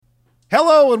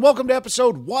Hello and welcome to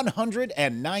episode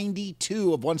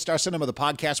 192 of One Star Cinema, the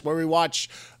podcast where we watch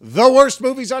the worst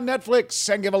movies on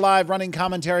Netflix and give a live running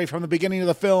commentary from the beginning of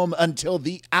the film until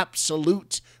the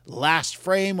absolute last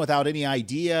frame without any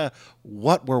idea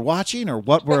what we're watching or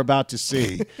what we're about to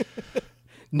see.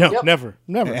 Never.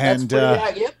 And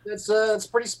that's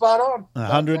pretty spot on.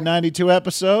 192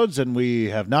 episodes, and we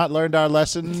have not learned our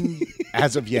lesson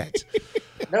as of yet.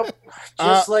 Nope.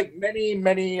 Just like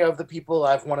many of the people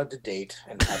I've wanted to date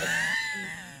and haven't.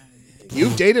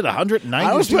 You've dated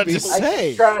 192 I was about to people?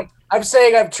 say. I'm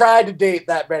saying I've tried to date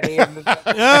that many. And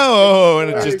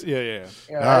it just You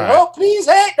know, right. Oh, please,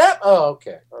 hey, no. Oh,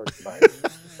 okay. All right,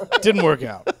 didn't work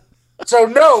out. So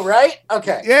no, right?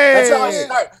 Okay. Yay. That's how I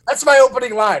start. That's my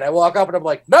opening line. I walk up and I'm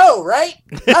like, no, right?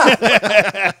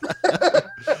 Ah.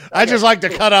 I just like to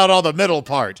cut out all the middle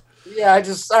part. Yeah,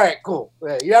 all right, cool.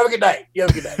 You have a good night.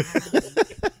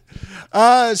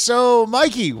 So,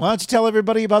 Mikey, why don't you tell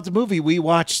everybody about the movie we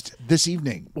watched this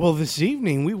evening? Well, this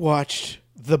evening we watched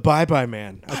The Bye-Bye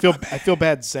Man. I feel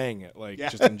bad saying it,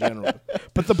 just in general.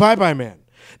 But The Bye-Bye Man.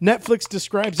 Netflix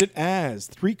describes it as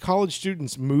 3 college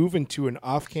students move into an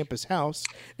off-campus house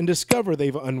and discover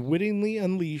they've unwittingly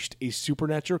unleashed a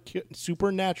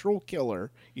supernatural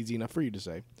killer, easy enough for you to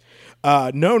say,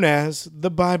 known as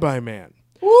The Bye-Bye Man.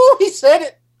 Woo, he said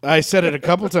it. I said it a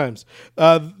couple times.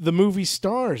 The movie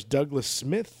stars Douglas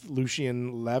Smith,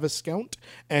 Lucien Laviscount,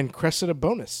 and Cressida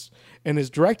Bonas, and is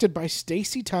directed by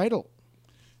Stacy Title.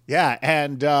 Yeah,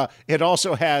 and it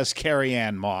also has Carrie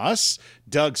Ann Moss,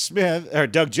 Doug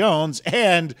Jones,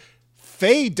 and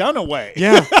Faye Dunaway.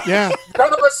 Yeah.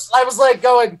 None of us. I was like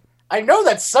going, I know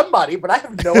that's somebody, but I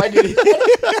have no idea.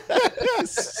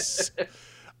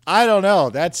 I don't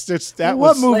know. That what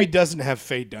was movie like, doesn't have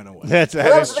Faye Dunaway? that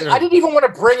is true. I didn't even want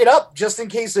to bring it up just in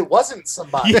case it wasn't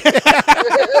somebody.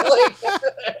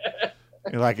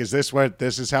 You're like, is this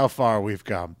how far we've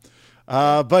come?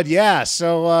 But yeah,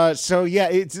 so yeah,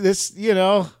 it's this,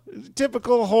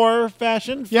 typical horror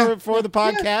fashion for the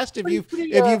podcast. If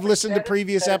you've listened to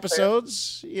previous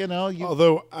episodes,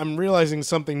 Although I'm realizing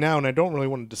something now, and I don't really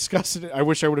want to discuss it. I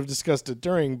wish I would have discussed it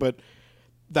during, but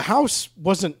the house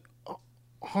wasn't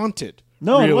haunted.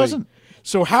 No, really. It wasn't.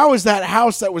 So how is that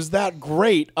house that was that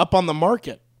great up on the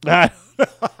market? I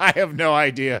have no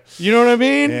idea. You know what I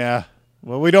mean? Yeah.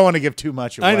 Well, we don't want to give too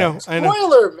much away. I know.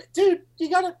 Spoiler, dude.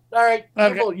 You gotta. All right.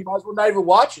 Okay. You might as well not even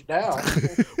watch it now.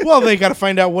 Well, they got to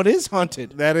find out what is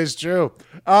haunted. That is true.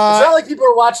 It's not like people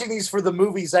are watching these for the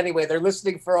movies anyway. They're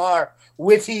listening for our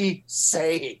witty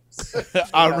sayings.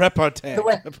 Our repartee.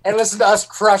 And listen to us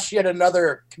crush yet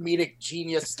another comedic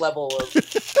genius level of.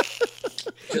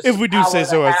 If we do say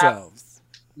so ourselves.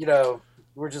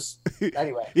 We're just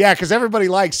anyway. Yeah, because everybody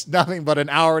likes nothing but an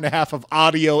hour and a half of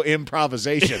audio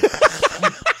improvisation.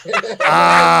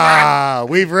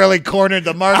 We've really cornered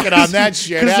the market on that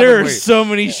shit. Because there are so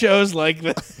many shows like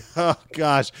this. Oh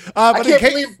gosh! I can't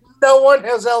believe no one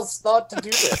else thought to do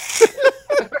this.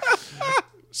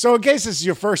 So, in case this is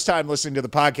your first time listening to the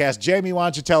podcast, Jamie, why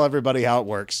don't you tell everybody how it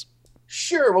works?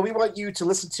 Sure. Well, we want you to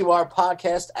listen to our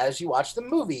podcast as you watch the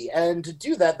movie, and to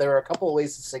do that, there are a couple of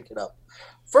ways to sync it up.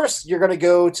 First, you're going to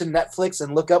go to Netflix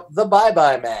and look up The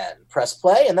Bye-Bye Man. Press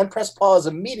play, and then press pause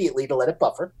immediately to let it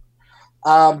buffer.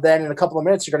 Then in a couple of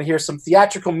minutes, you're going to hear some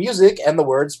theatrical music and the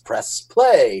words press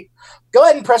play. Go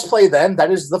ahead and press play then.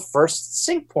 That is the first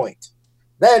sync point.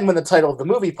 Then when the title of the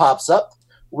movie pops up,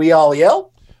 we all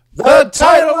yell, The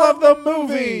title of the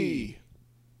movie!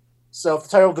 So if the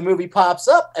title of the movie pops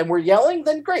up and we're yelling,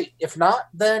 then great. If not,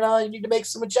 then you need to make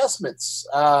some adjustments.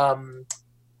 And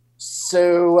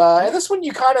this one,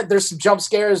 there's some jump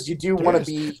scares. You do want to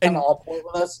be kind of on point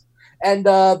with us. And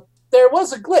there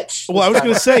was a glitch. Well, I was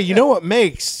going to say, you know what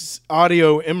makes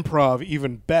audio improv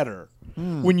even better?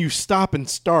 When you stop and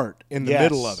start in the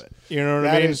middle of it. You know what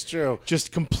I mean? That is true.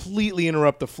 Just completely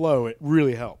interrupt the flow. It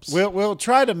really helps. We'll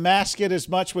try to mask it as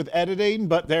much with editing,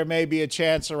 but there may be a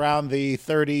chance around the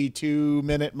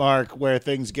 32-minute mark where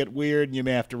things get weird and you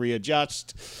may have to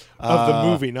readjust. Of the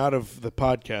movie, not of the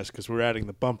podcast, because we're adding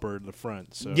the bumper in the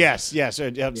front. So. Yes.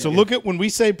 So look at, when we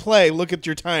say play, look at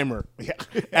your timer. Yeah.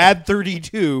 Add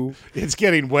 32. It's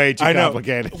getting way too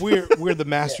complicated. We're the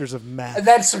masters of math. And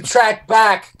then subtract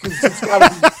back, because it's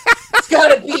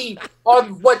got to be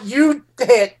on what you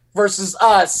hit versus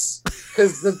us.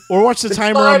 Or watch the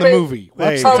timer on the movie.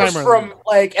 Watch the timer from,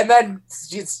 and then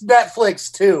it's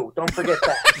Netflix, too. Don't forget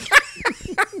that.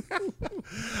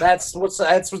 That's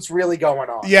what's really going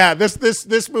on. Yeah,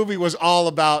 this movie was all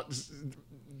about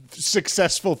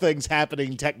successful things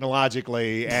happening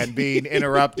technologically and being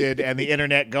interrupted and the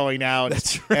internet going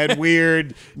out and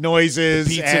weird noises.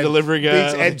 Pizza and delivery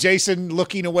guy. And Jason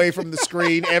looking away from the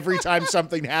screen every time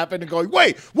something happened and going,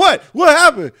 wait, what? What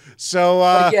happened? So,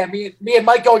 yeah, me and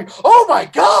Mike going, oh my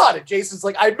God. And Jason's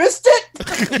like, I missed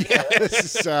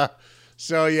it.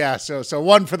 So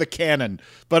one for the canon,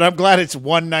 but I'm glad it's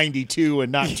 192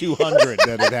 and not 200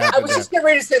 that it happened. I was just getting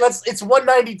ready to say, it's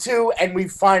 192 and we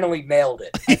finally nailed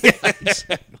it. Yeah,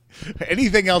 exactly.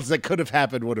 Anything else that could have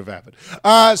happened would have happened.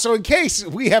 So in case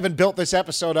we haven't built this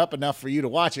episode up enough for you to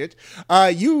watch it,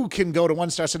 you can go to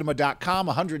onestarcinema.com,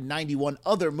 191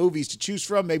 other movies to choose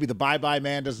from. Maybe The Bye-Bye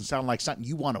Man doesn't sound like something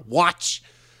you want to watch,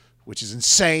 which is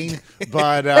insane,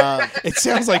 but it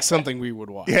sounds like something we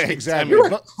would watch. Yeah, exactly. You're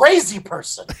a crazy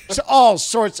person. There's all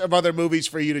sorts of other movies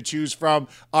for you to choose from.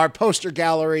 Our poster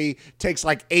gallery takes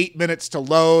like 8 minutes to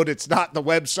load. It's not the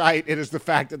website. It is the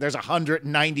fact that there's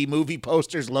 190 movie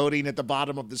posters loading at the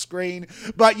bottom of the screen.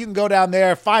 But you can go down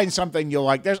there, find something you'll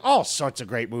like. There's all sorts of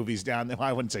great movies down there. Well,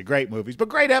 I wouldn't say great movies, but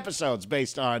great episodes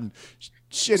based on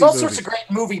shitty There's all movies. sorts of great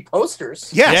movie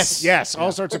posters. Yes,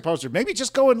 all sorts of posters. Maybe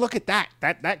just go and look at that.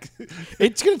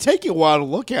 It's going to take you a while to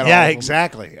look at. Yeah, all of them.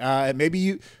 exactly.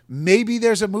 Maybe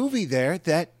there's a movie there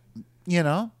that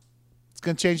it's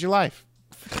going to change your life.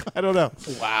 I don't know.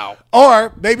 Wow.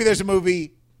 Or maybe there's a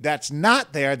movie that's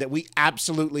not there that we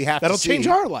absolutely have That'll to see. change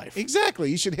our life. Exactly.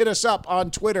 You should hit us up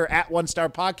on Twitter at One Star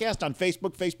Podcast, on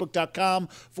Facebook,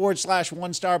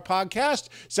 facebook.com/One Star Podcast.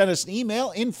 Send us an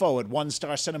email,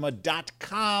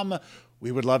 info@onestarcinema.com.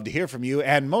 We would love to hear from you.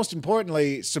 And most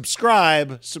importantly,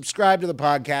 subscribe to the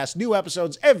podcast. New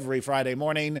episodes every Friday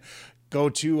morning. Go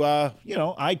to,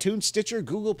 iTunes, Stitcher,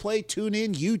 Google Play,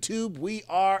 TuneIn, YouTube. We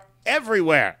are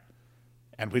everywhere.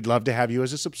 And we'd love to have you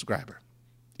as a subscriber,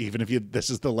 even if this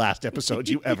is the last episode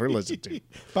you ever listen to.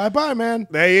 Bye-bye, man.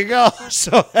 There you go.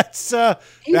 So that's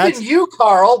You,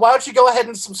 Carl, why don't you go ahead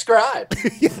and subscribe?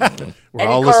 yeah. We're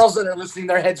Any all Carls that are listening,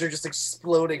 their heads are just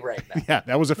exploding right now. Yeah,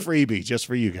 that was a freebie just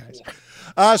for you guys.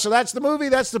 So that's the movie.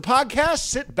 That's the podcast.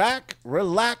 Sit back,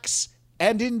 relax,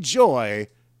 and enjoy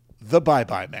The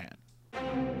Bye-Bye Man.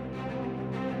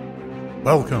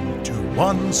 Welcome to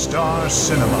One Star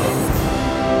Cinema.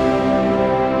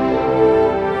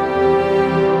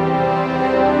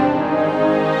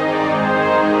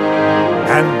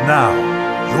 And now,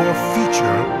 your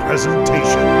feature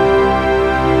presentation.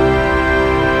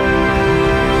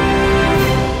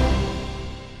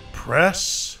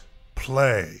 Press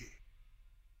play.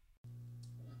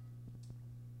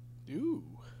 Ooh,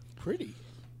 pretty.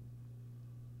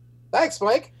 Thanks,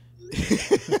 Mike.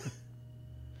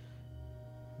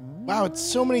 Wow, it's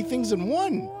so many things in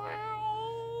one.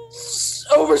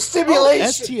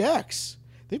 Overstimulation. STX.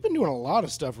 They've been doing a lot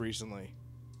of stuff recently.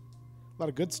 A lot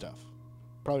of good stuff.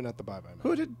 Probably not the Bye-Bye Man.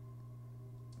 Who did?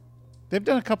 They've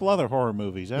done a couple other horror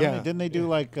movies, haven't Yeah, they? Didn't they do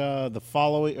like The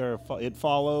Following or It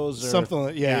Follows? Or, Something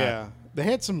like, yeah. They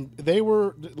had they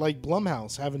were like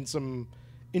Blumhouse having some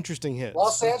interesting hits.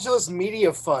 Los Angeles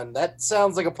Media Fund. That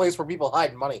sounds like a place where people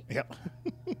hide money. Yep.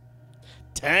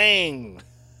 Tang.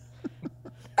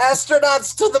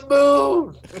 Astronauts to the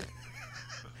moon.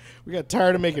 We got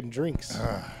tired of making drinks.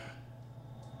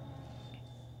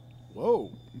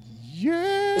 Whoa.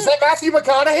 Yeah. Is that Matthew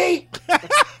McConaughey?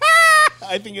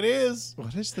 I think it is.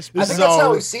 What is this? I think that's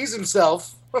how he sees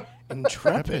himself.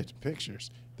 Intrepid.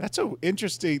 Pictures. That's an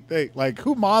interesting thing. Like,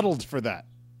 who modeled for that?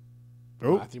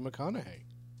 Oh, Matthew McConaughey.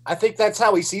 I think that's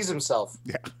how he sees himself.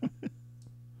 yeah.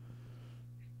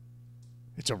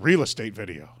 It's a real estate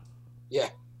video. Yeah.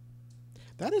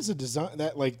 That is a design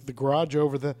that like the garage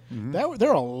over the there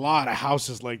are a lot of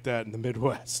houses like that in the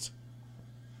Midwest.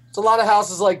 It's a lot of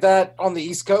houses like that on the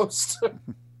East Coast.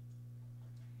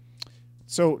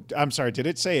 So, I'm sorry, did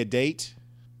it say a date?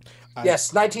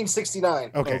 Yes,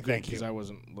 1969. Okay, Good, thank you. because I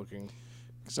wasn't looking.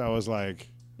 So I was like,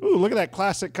 ooh, look at that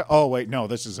classic. Oh, wait, no,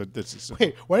 this is.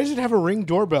 Wait, why does it have a Ring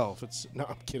doorbell? If it's no,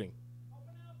 I'm kidding.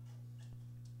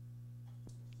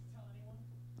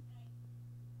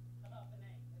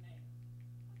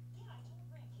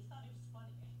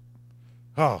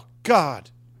 Oh, God.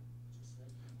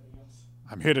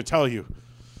 I'm here to tell you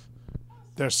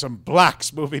there's some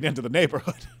blacks moving into the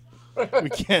neighborhood. We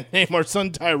can't name our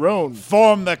son Tyrone.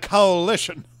 Form the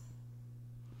coalition.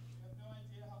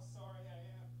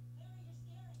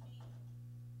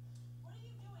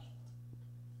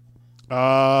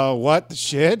 What the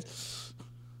shit?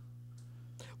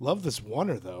 Love this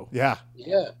oneer though. Yeah.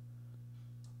 Yeah.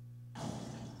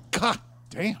 God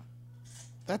damn.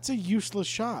 That's a useless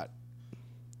shot.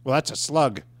 Well, that's a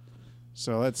slug.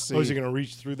 So let's see. Oh, is he going to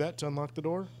reach through that to unlock the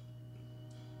door?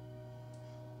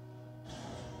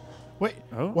 Wait,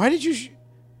 Oh. why did you...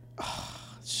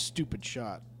 stupid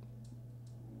shot.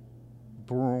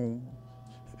 Boom.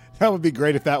 That would be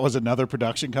great if that was another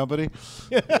production company.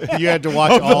 You had to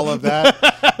watch all of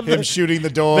that. Him shooting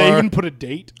the door. They even put a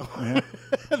date on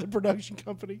the production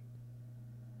company.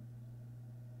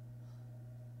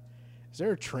 Is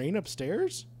there a train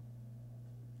upstairs?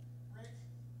 Rick,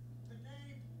 the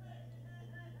name.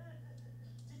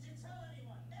 Did you tell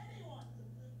anyone? Anyone?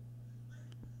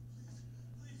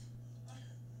 Please.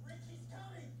 Rick, he's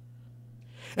coming.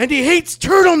 And he hates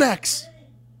turtlenecks.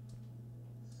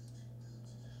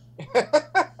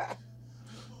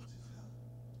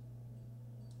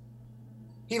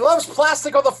 He loves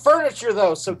plastic on the furniture,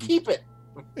 though, so keep it.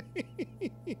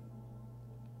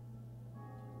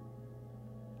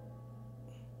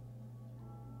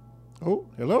 Oh,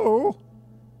 hello.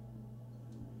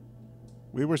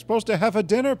 We were supposed to have a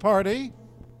dinner party.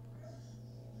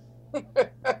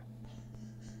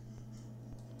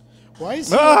 Why is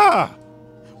he? Ah!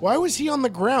 Why was he on the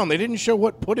ground? They didn't show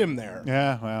what put him there.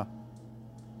 Yeah, well.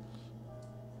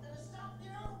 Gonna stop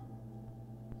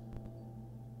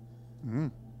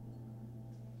you?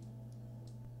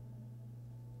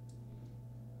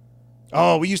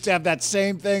 Oh, we used to have that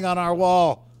same thing on our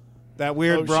wall. That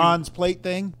weird Oh, bronze plate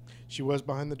thing. She was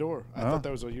behind the door. I Oh. thought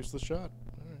that was a useless shot. All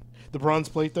right. The bronze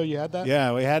plate, though, you had that?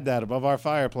 Yeah, we had that above our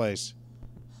fireplace.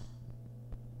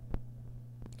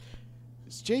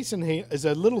 Is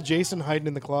a little Jason hiding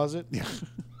in the closet? Yeah.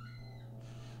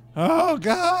 Oh,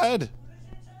 God.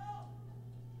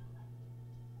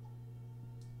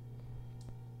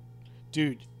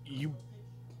 Dude, you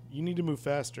need to move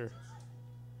faster.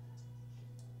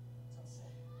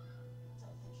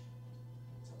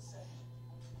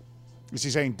 Is he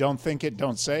saying, don't think it,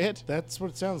 don't say it? That's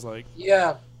what it sounds like.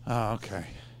 Yeah. Oh, okay.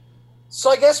 So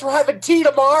I guess we're having tea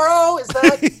tomorrow? Is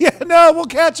that... Yeah, no, we'll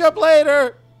catch up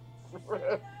later.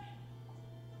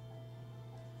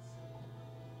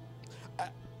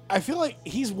 I feel like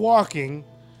he's walking.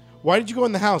 Why did you go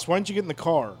in the house? Why didn't you get in the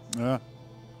car?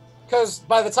 Because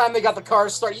by the time they got the car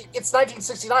started... It's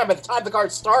 1969. By the time the car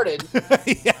started...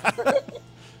 Yeah.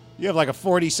 You have like a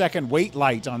 40-second wait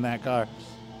light on that car.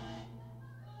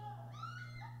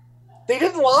 They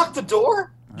didn't lock the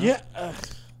door? Yeah.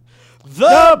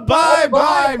 The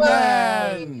Bye-Bye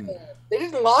Man! They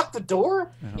didn't lock the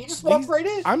door? He just walked right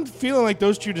in. I'm feeling like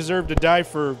those two deserve to die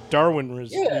for Darwin.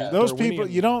 Yeah. Those people,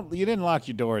 you didn't lock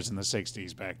your doors in the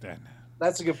 60s back then.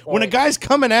 That's a good point. When a guy's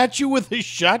coming at you with his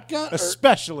shotgun?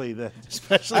 Especially I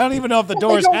don't even know if the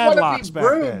doors they don't had wanna locks be back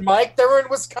rude, then. Mike. They were in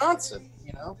Wisconsin,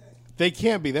 you know? They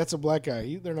can't be. That's a black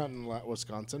guy. They're not in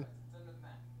Wisconsin. It's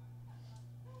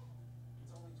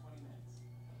only 20 minutes.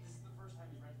 This is the first time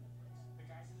he's rented the place. The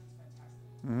guy says it's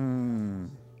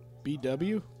fantastic.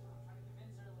 BW? Let's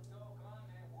go. Come on,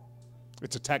 man.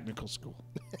 It's a technical school.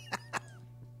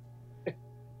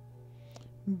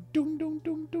 Dum, dum,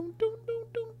 dum, dum, dum, dum,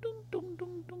 dum, dum, dum,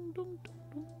 dum, dum, dum, dum,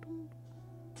 dum.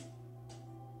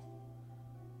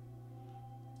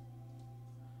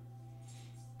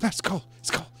 Let's go.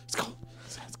 Let's go. Let's go.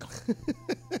 Let's go.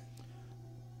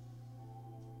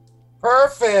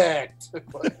 Perfect.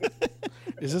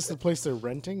 Is this the place they're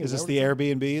renting? Is this that the what-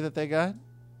 Airbnb that they got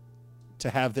to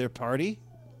have their party?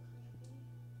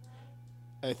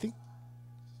 I think.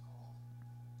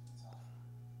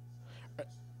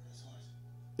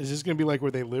 Is this going to be like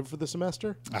where they live for the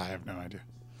semester? I have no idea.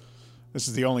 This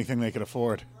is the only thing they could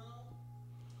afford.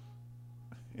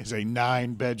 Is a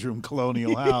 9-bedroom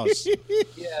colonial house.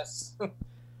 Yes.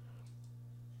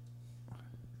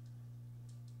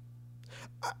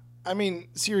 I mean,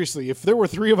 seriously, if there were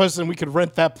 3 of us and we could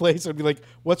rent that place, I'd be like,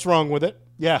 what's wrong with it?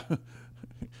 Yeah.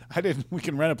 We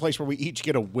can rent a place where we each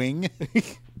get a wing.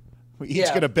 We each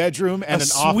Yeah. get a bedroom and A an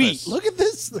suite. office. Look at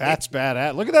this thing. That's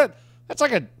badass. Look at that. It's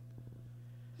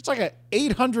like a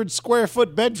 800 square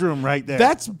foot bedroom right there.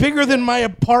 That's bigger than my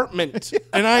apartment,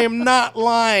 and I am not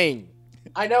lying.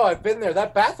 I know. I've been there.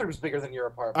 That bathroom's bigger than your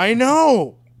apartment. I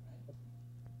know.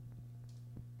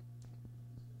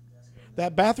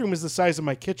 That bathroom is the size of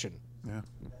my kitchen. yeah.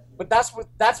 But that's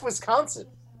Wisconsin.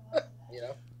 You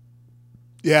know?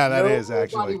 Yeah, that is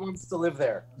actually. Nobody wants to live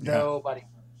there. Yeah. Nobody.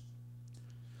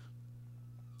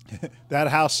 That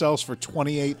house sells for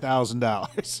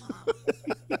 $28,000.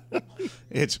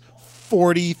 It's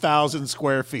 40,000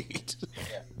 square feet.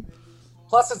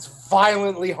 Plus, it's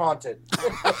violently haunted.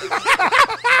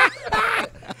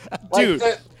 Dude,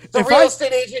 the if real I-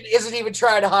 estate agent isn't even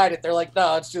trying to hide it. They're like,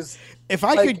 no, it's just. If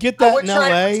I like, could get I that would in try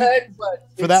to LA pretend, but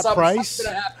for it's that something's price,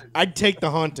 gonna happen. I'd take the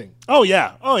haunting. Oh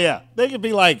yeah. Oh yeah. They could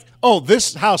be like, "Oh,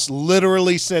 this house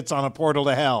literally sits on a portal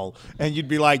to hell." And you'd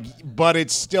be like, "But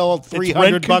it's still $300 a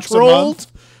rent-controlled?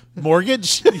 month."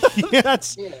 mortgage.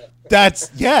 That's Yeah.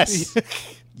 yes.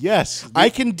 Yes. I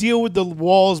can deal with the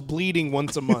walls bleeding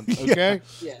once a month. Okay.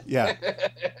 Yeah.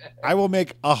 I will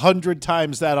make 100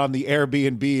 times that on the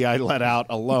Airbnb I let out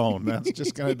alone. That's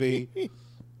just going to be.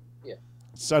 Yeah.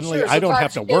 Suddenly, Sure, I don't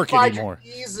have sometimes to you work can't find your anymore.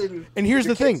 keys And here's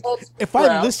your the thing: kids all if I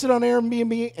around. list it on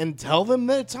Airbnb and tell them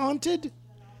that it's haunted,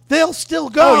 they'll still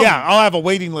go. Oh, yeah. I'll have a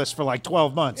waiting list for like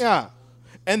 12 months. Yeah.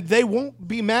 And they won't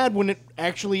be mad when it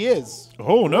actually is.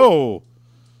 Oh, no.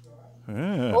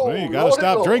 Yeah, Oh, well, you got to Lord,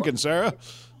 stop Lord. drinking, Sarah.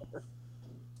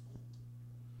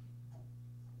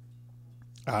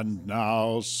 And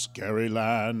now, Scary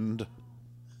Land.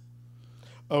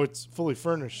 Oh, it's fully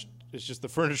furnished. It's just the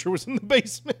furniture was in the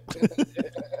basement.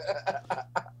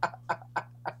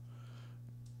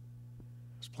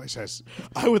 This place has.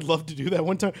 I would love to do that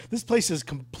one time. This place is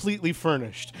completely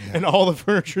furnished, and all the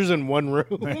furniture's in one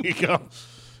room. There you go.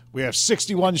 We have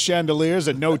 61 chandeliers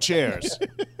and no chairs.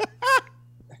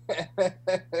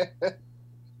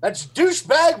 That's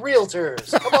douchebag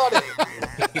realtors. Come on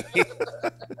in.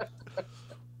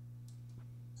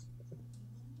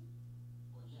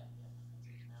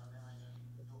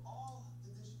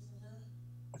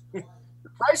 The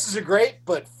prices are great,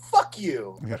 but fuck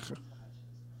you.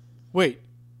 Wait,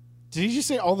 did you just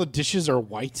say all the dishes are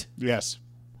white? Yes.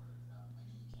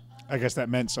 I guess that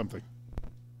meant something.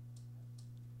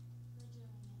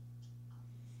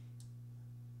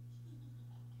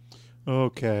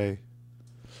 Okay.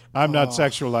 I'm not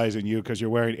sexualizing you because you're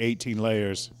wearing 18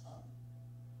 layers.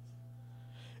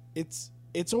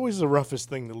 It's always the roughest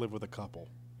thing to live with a couple.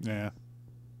 Yeah.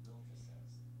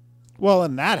 Well,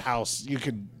 in that house, you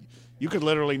could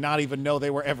literally not even know they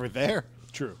were ever there.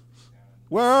 True.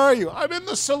 Where are you? I'm in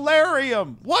the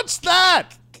solarium. What's that?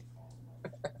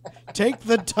 Take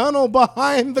the tunnel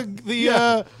behind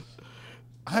the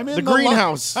I'm in The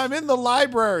greenhouse. I'm in the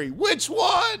library. Which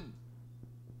one?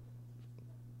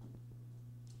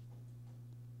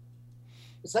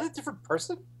 Is that a different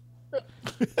person?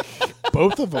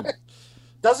 both of them.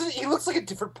 Doesn't he looks like a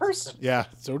different person? Yeah.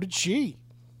 So did she.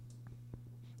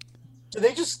 Do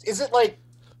they just? Is it like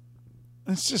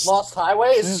It's just Lost Highway?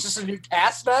 Is this just a new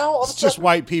cast now? All of a it's just sudden?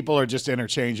 white people are just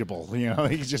interchangeable. You know,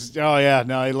 he just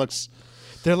he looks.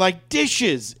 They're like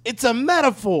dishes. It's a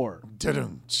metaphor.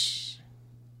 Damn.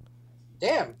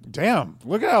 Damn!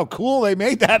 Look at how cool they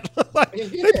made that. Like,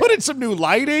 they put in some new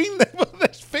lighting. They put the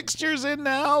fixtures in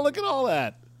now. Look at all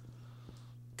that.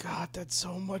 God, that's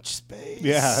so much space.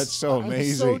 Yeah, it's so I'm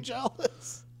amazing. so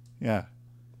jealous. Yeah.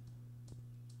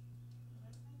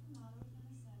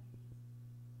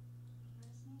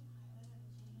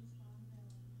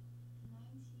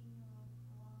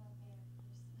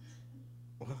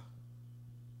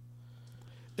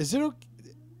 Is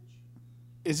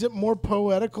it more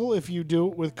poetical if you do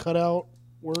it with cutout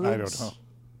words? I don't know.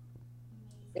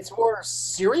 It's more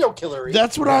serial killer-y.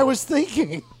 That's what I was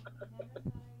thinking.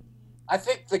 I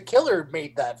think the killer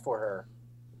made that for her.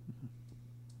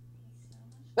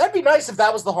 That'd be nice if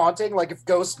that was the haunting, like if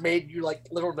Ghost made you like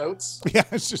little notes. Yeah,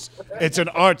 it's an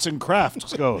arts and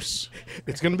crafts ghost.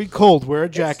 It's going to be cold. Wear a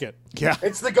jacket. Yeah.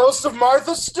 It's the ghost of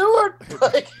Martha Stewart.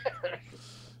 Like,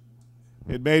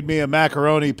 It made me a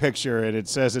macaroni picture, and it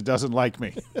says it doesn't like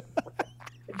me.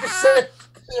 it just said,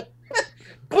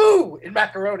 "Boo" in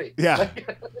macaroni. Yeah.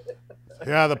 Like,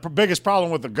 Yeah, the biggest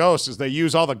problem with the ghost is they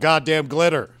use all the goddamn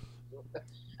glitter.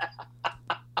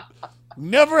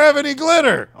 Never have any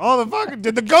glitter. All the fucking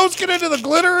did the ghost get into the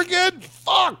glitter again?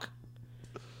 Fuck.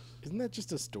 Isn't that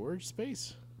just a storage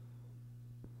space?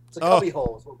 it's a cubby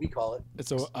hole, is what we call it.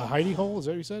 It's a hidey hole? Is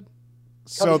that what you said?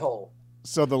 Cubby hole.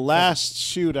 So the last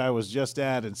shoot I was just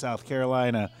at in South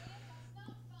Carolina,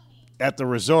 at the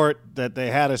resort that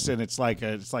they had us in, it's like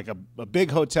a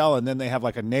big hotel, and then they have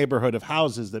like a neighborhood of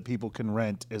houses that people can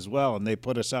rent as well. And they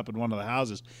put us up in one of the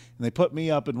houses, and they put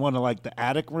me up in one of like the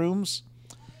attic rooms,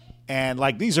 and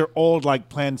like these are old like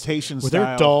plantation Were style.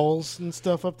 there dolls and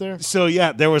stuff up there? So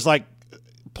yeah, there was like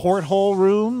porthole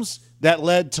rooms that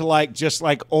led to like just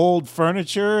like old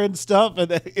furniture and stuff,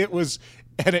 and it was.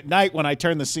 And at night when I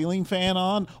turned the ceiling fan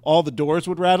on, all the doors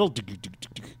would rattle. Do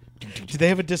they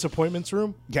have a disappointments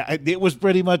room? Yeah, it was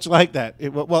pretty much like that.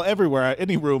 Well, everywhere,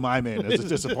 any room I'm in is a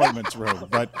disappointments room.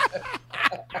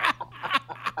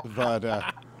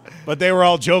 But they were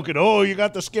all joking. Oh, you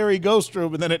got the scary ghost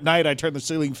room, and then at night I turn the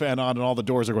ceiling fan on, and all the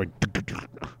doors are going.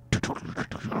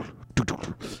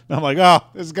 And I'm like, oh,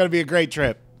 this is gonna be a great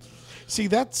trip. See,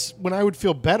 that's when I would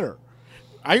feel better.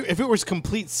 If it was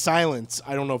complete silence,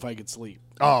 I don't know if I could sleep.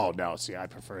 Oh no, see, I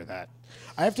prefer that.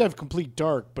 I have to have complete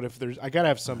dark, but I gotta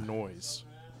have some noise.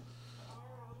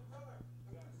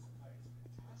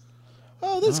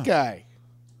 Oh, this guy.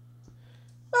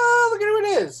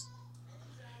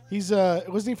 He's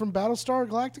wasn't he from Battlestar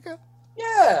Galactica?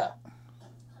 Yeah.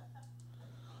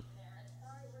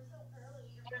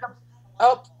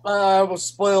 Oh, I almost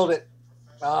spoiled it.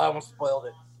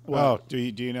 Oh, do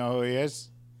you know who he is?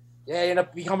 Yeah, he ended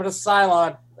up becoming a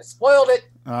Cylon. I spoiled it.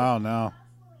 Oh no,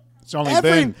 it's only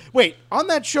been. Wait, on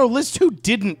that show, list who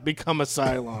didn't become a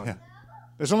Cylon. Yeah.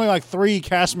 There's only like 3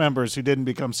 cast members who didn't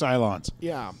become Cylons.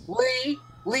 Yeah. Lee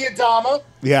Adama.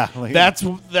 Yeah,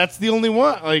 That's the only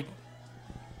one. Like,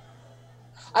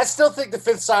 I still think the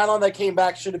 5th Cylon that came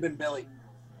back should have been Billy.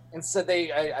 Instead,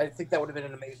 I think that would have been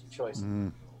an amazing choice.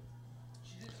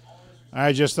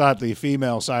 I just thought the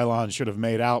female Cylon should have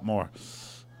made out more.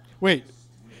 wait,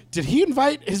 did he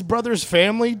invite his brother's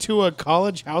family to a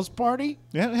college house party?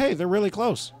 Yeah, hey, they're really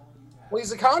close. Well,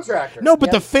 he's a contractor. No, but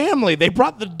Yeah. the family. They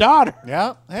brought the daughter.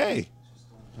 Yeah, hey.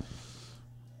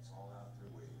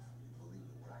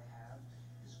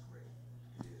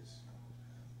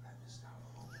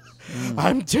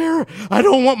 I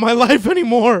don't want my life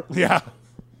anymore. Yeah.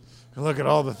 Look at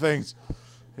all the things.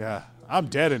 Yeah, I'm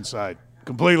dead inside.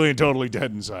 Completely and totally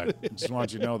dead inside. Just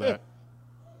want you to know that.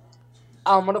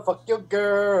 I'm gonna fuck your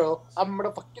girl. I'm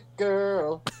gonna fuck your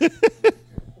girl.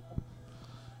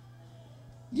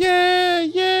 Yeah,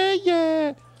 yeah,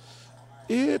 yeah.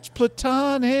 It's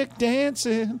platonic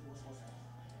dancing.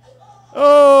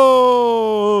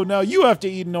 Oh, now you have to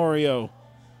eat an Oreo.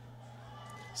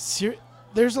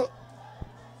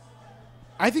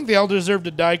 I think they all deserve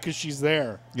to die because she's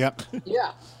there. Yep.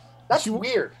 Yeah, that's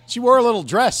weird. She wore a little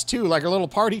dress, too, like a little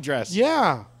party dress.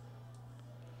 Yeah.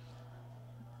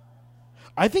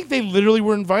 I think they literally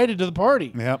were invited to the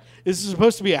party. Yep. This is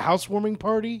supposed to be a housewarming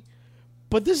party,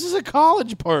 but this is a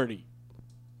college party.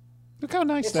 Look how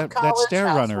nice It's a that college stair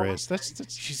runner housewarming. is.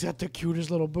 That's She's got the cutest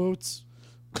little boots.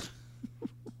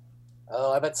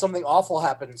 Oh, I bet something awful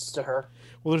happens to her.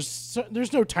 Well,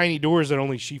 there's no tiny doors that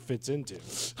only she fits into.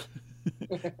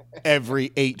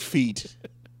 every 8 feet.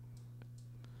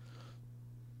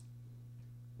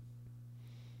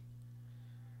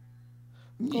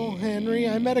 Oh, Henry,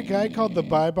 I met a guy called the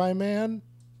Bye Bye Man.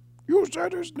 You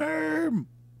said his name.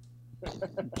 Are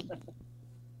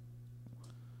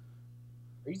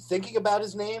you thinking about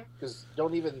his name? Because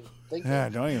don't even think. Yeah,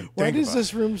 don't even think Why does about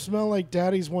this room smell like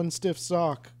Daddy's one stiff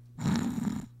sock?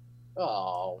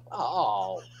 Oh.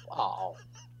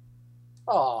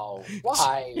 Why?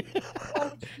 Why would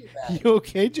you do that? You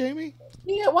okay, Jamie?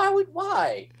 Yeah, why?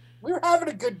 We were having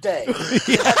a good day. We were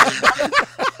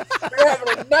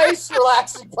having a nice,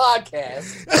 relaxing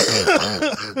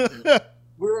podcast.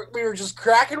 we were just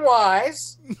cracking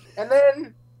wise, and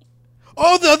then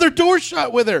Oh, the other door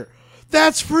shut with her.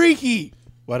 That's freaky.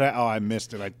 What? I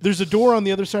missed it. There's a door on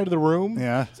the other side of the room.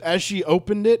 Yeah. As she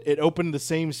opened it, it opened the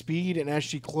same speed, and as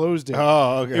she closed it,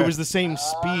 Oh, okay. it was the same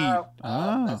speed.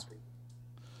 that's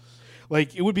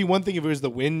Like, it would be one thing if it was the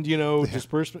wind,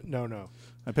 disbursement. No.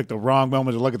 I picked the wrong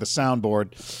moment to look at the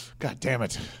soundboard. God damn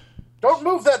it. don't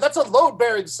move that. That's a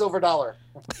load-bearing silver dollar.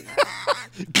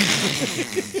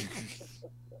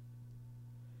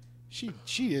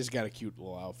 She has got a cute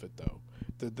little outfit though.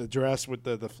 The dress with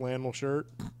the flannel shirt.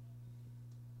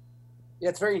 Yeah,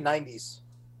 it's very 90s.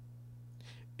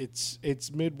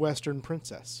 It's Midwestern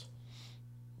princess.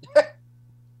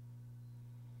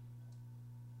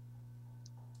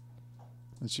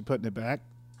 Is she putting it back?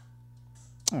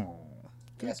 Oh,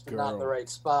 Yes, but not in the right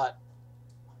spot.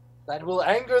 That will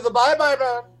anger the bye-bye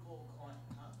man.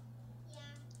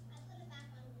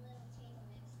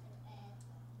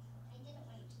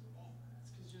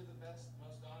 It's because you're the best,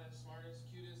 most honest, smartest,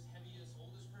 cutest, heaviest,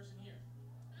 oldest person here.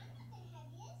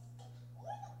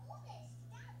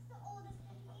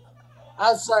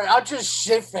 I'm sorry, I'm just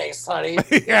shit-faced, honey.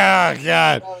 yeah,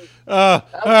 God. All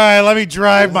right, let me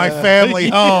drive my family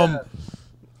home.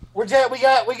 We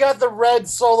got the red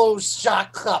Solo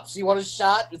shot cups. You want a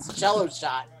shot? It's a Jello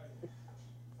shot.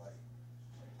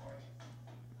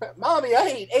 Mommy, I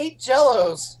ate 8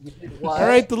 Jellos. What? All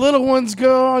right, the little ones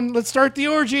go on. Let's start the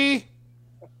orgy.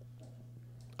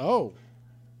 Oh.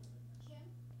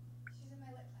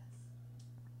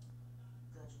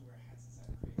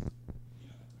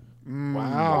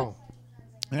 Wow.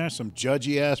 There's some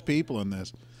judgy ass people in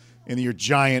this, in your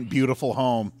giant, beautiful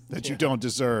home that you don't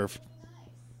deserve.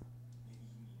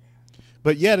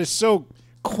 But yet it's so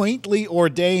quaintly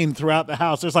ordained throughout the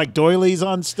house. There's like doilies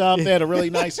on stuff. They had a really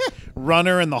nice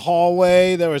runner in the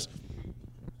hallway.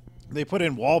 They put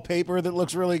in wallpaper that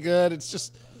looks really good. It's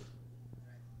just.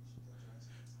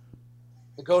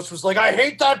 The ghost was like, I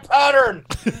hate that pattern.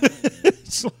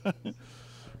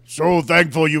 So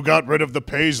thankful you got rid of the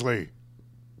paisley.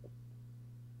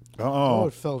 Oh, Oh,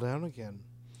 it fell down again.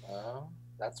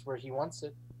 That's where he wants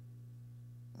it.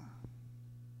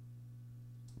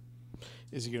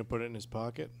 Is he gonna put it in his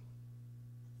pocket?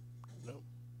 No.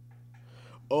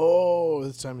 Oh,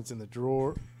 this time it's in the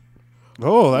drawer.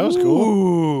 Oh, that was cool.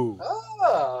 Ooh.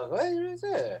 Oh, what is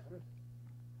it?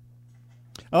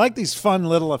 I like these fun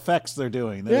little effects they're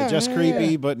doing. They're Yeah, just yeah, creepy,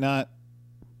 yeah. but not.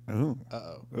 Ooh.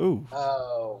 Uh-oh. Ooh.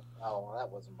 Oh, that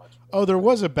wasn't much. Oh, there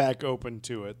was a back open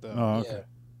to it, though. Oh, okay.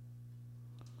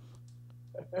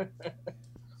 Yeah.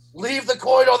 Leave the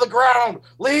coin on the ground.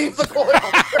 Leave the coin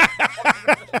on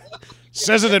the ground.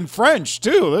 Says it in French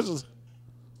too. This is.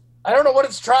 I don't know what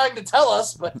it's trying to tell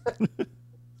us, but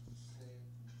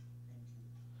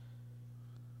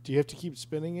Do you have to keep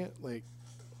spinning it? Like,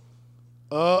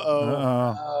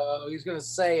 uh-oh. he's gonna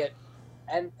say it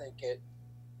and think it.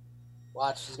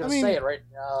 Watch, he's gonna I mean, say it right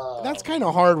now. That's kind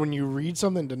of hard when you read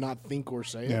something to not think or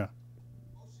say it. Yeah.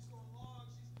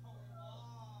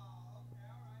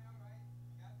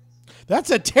 That's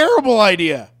a terrible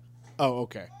idea. Oh,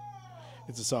 okay.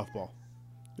 It's a softball.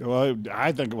 Well,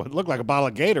 I think it would look like a bottle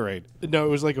of Gatorade. No, it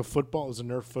was like a football. It was a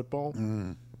Nerf football.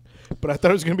 But I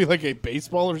thought it was going to be like a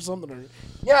baseball or something. Or...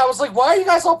 Yeah, I was like, why are you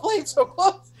guys all playing so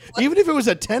close? Even if it was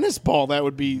a tennis ball, that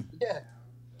would be... Yeah.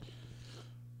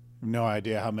 No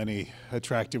idea how many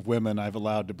attractive women I've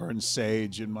allowed to burn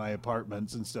sage in my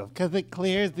apartments and stuff because it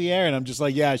clears the air. And I'm just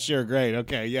like, yeah, sure, great.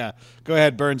 Okay, yeah. Go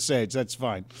ahead, burn sage. That's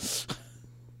fine.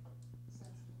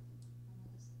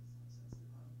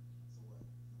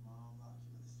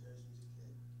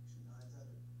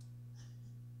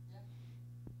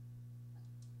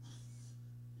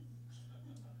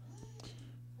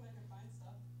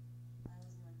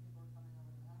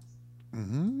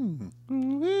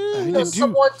 Because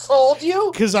someone told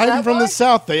you? Because Is I'm that from the why?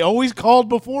 South. They always called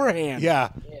beforehand. Yeah.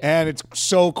 And it's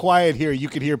so quiet here. You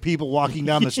could hear people walking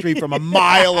down the street from a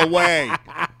mile away.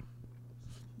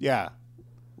 Yeah.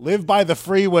 Live by the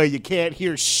freeway. You can't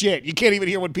hear shit. You can't even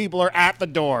hear when people are at the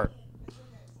door.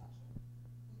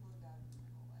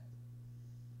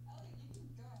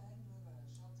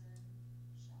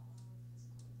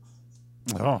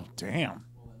 Oh, damn.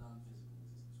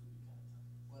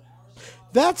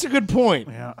 That's a good point.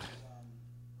 Yeah.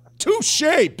 Touche,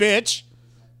 bitch.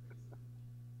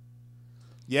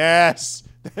 Yes.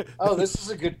 Oh, this is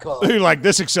a good call. You're like,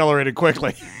 this accelerated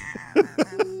quickly.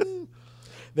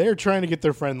 They're trying to get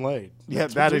their friend laid. Yeah,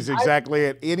 that is exactly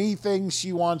it. Anything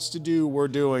she wants to do, we're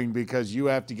doing because you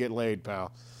have to get laid,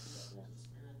 pal.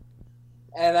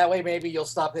 And that way maybe you'll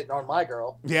stop hitting on my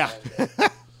girl. Yeah.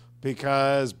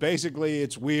 Because basically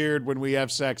it's weird when we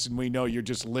have sex and we know you're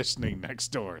just listening next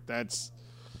door. That's...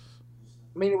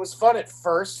 I mean, it was fun at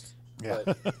first. Yeah.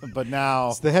 But But now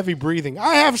It's the heavy breathing.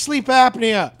 I have sleep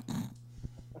apnea.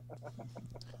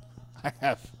 I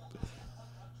have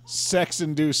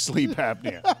sex-induced sleep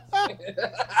apnea.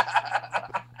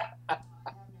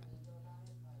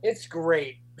 it's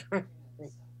great.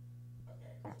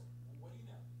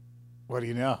 What do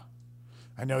you know?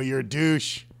 I know you're a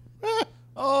douche.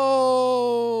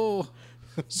 Oh,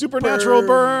 supernatural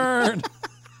burn.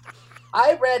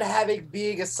 I read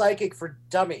being a psychic for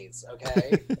dummies,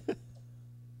 okay?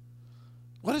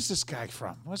 What is this guy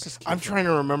from? What's this? I'm trying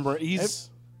to remember. He's.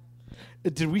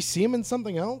 Did we see him in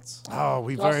something else? Oh,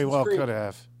 we Dawson's very well Creek. could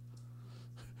have.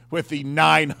 With the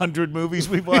 900 movies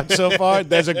we've watched so far,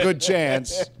 there's a good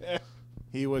chance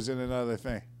he was in another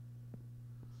thing.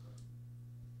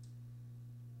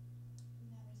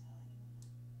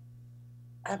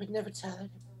 I would never tell anyone.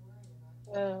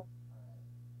 Well,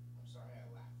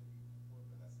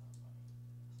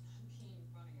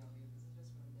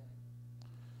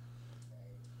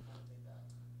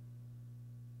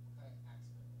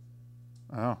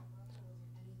 Oh.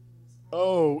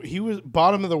 Oh, he was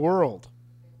bottom of the world.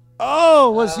 Oh,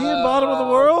 was he in Bottom of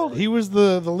the World? He was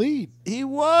the lead. He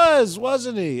was,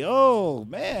 wasn't he? Oh,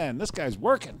 man, this guy's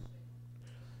working.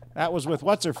 That was with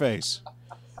what's-her-face?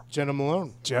 Jenna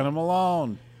Malone. Jenna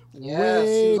Malone. yes,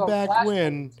 he Way was on back Flash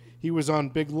when Gordon. he was on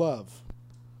Big Love.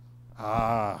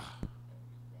 Ah.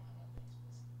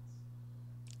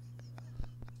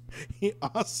 He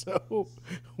also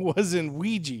was in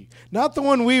Ouija. Not the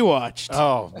one we watched.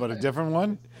 Oh, but a different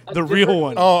one? The real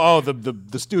one. Oh,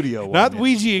 the studio one. Not yeah.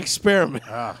 Ouija Experiment.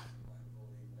 Ah.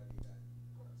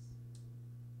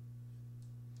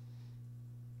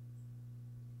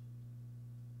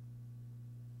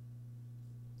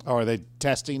 Oh, are they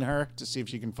testing her to see if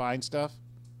she can find stuff?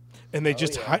 And they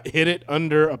just hid it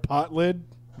under a pot lid.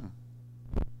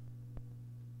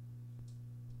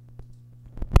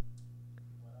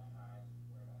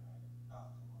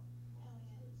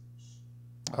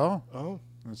 Oh, Oh.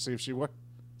 let's see if she worked.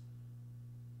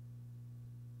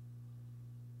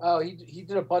 Oh, he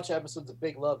did a bunch of episodes of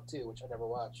Big Love, too, which I never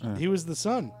watched. He was the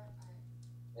son.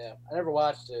 Yeah, I never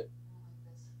watched it.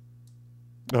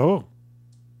 Oh.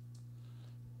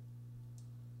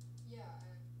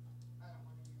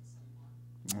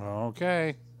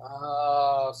 Okay.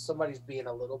 Somebody's being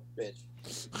a little bitch.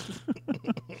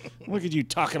 Look at you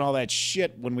talking all that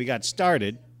shit when we got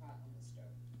started.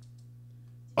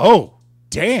 Oh,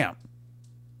 damn.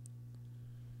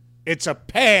 It's a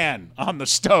pan on the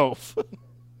stove.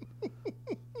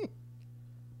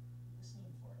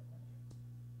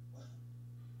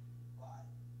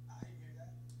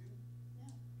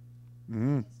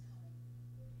 Mm.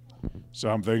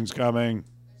 Something's coming.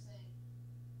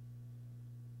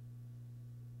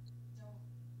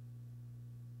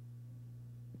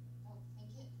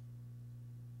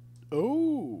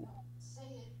 Oh.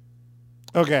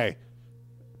 Okay.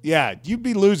 Yeah, you'd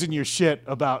be losing your shit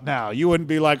about now. You wouldn't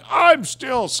be like, I'm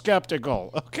still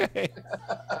skeptical. Okay.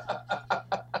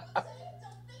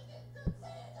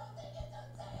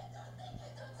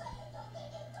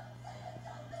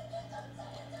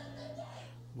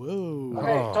 Whoa.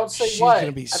 Okay, don't say She's what. going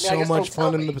to be I so guess much don't tell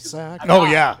fun in me, the 'cause sack. I'm Oh,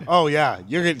 not. yeah. Oh, yeah.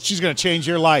 She's going to change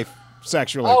your life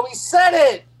sexually. Oh, he said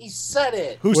it. He said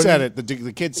it. Who When- said it? The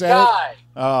kid The said guy. it?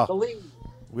 Oh, The lead.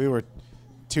 we were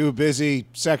too busy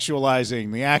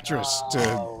sexualizing the actress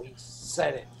to... Oh, he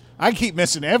said it. I keep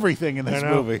missing everything in this I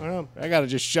know, movie. I know. I got to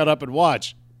just shut up and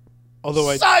watch.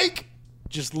 Although Psych!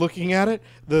 just looking at it,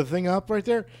 the thing up right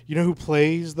there, you know who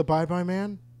plays the Bye-Bye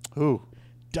Man? Who?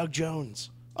 Doug Jones.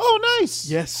 Oh, nice.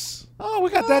 Yes. Oh, we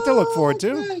got that to look forward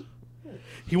to. Okay.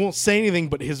 He won't say anything,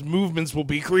 but his movements will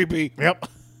be creepy. Yep.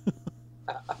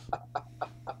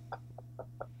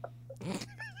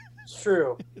 It's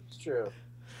true. It's true.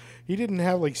 He didn't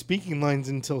have like speaking lines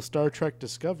until Star Trek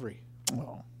Discovery.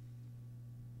 Oh.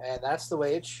 And that's the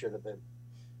way it should have been.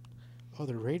 Oh,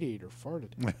 the radiator farted.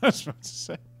 I was about to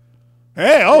say.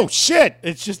 Hey, oh, shit.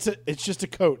 It's just a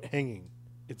coat hanging.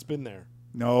 It's been there.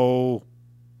 No.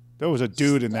 There was a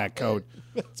dude in that coat.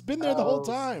 It's been there the whole Oh.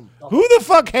 time. Who the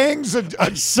fuck hangs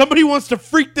a Somebody wants to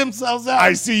freak themselves out.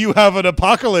 I see you have an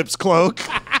apocalypse cloak.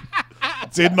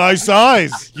 It's in my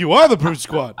size. You are the Brute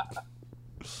Squad.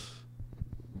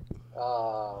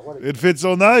 What a It fits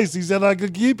so nice. He said I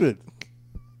could keep it.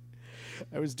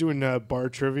 I was doing bar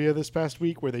trivia this past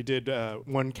week where they did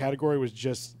one category was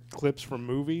just clips from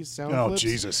movies, sound Oh, clips.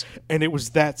 Jesus. And it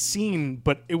was that scene,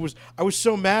 but I was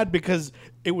so mad because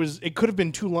it could have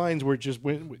been two lines where it just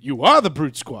went with, you are the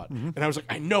Brute Squad. And I was like,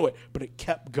 I know it, but it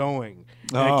kept going.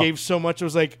 And Oh. it gave so much. It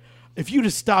was like, if you'd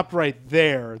have stopped right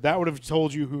there, that would have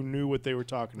told you who knew what they were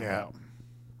talking Yeah. about.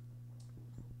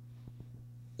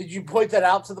 Did you point that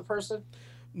out to the person?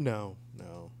 No.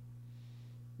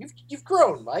 You've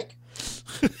grown, Mike.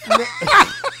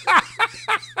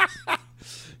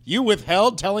 You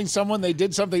withheld telling someone they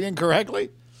did something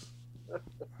incorrectly?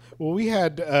 Well, we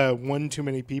had one too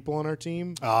many people on our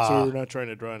team, so we were not trying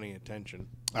to draw any attention.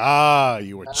 Ah,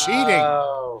 you were cheating.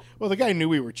 Oh. Well, the guy knew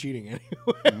we were cheating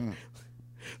anyway.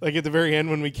 Like at the very end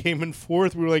when we came in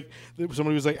fourth, we were like,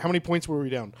 somebody was like, how many points were we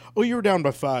down? Oh, you were down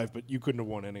by 5, but you couldn't have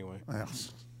won anyway. Well,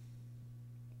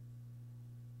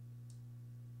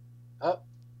 Oh, Are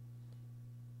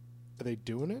they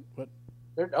doing it? What?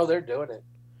 they're doing it.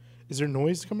 Is there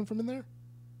noise coming from in there?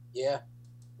 Yeah,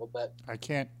 we'll bet. I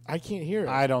can't hear it.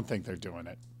 I don't think they're doing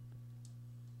it.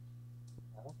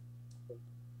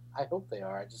 I hope they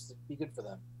are. I just it'd be good for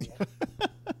them.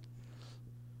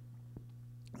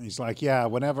 He's like, yeah,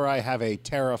 whenever I have a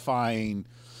terrifying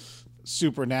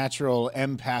supernatural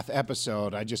empath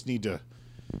episode, I just need to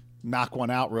knock one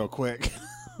out real quick.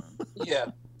 Yeah.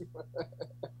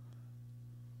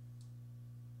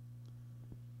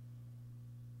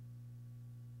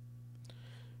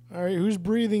 All right, who's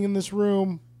breathing in this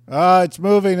room? It's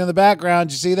moving in the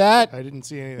background. You see that? I didn't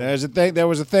see anything. There's a thing. There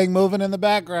was a thing moving in the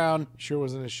background. Sure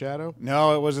wasn't a shadow?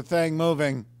 No, it was a thing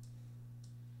moving.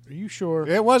 Are you sure?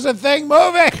 It was a thing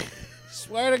moving.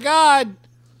 Swear to God.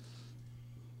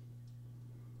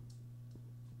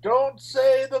 Don't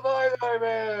say the bye-bye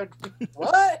man.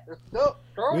 What? No,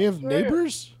 don't We have say it.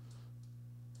 neighbors?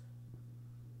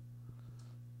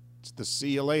 It's the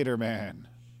see you later man.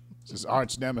 It's his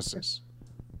arch nemesis.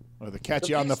 Or the catch The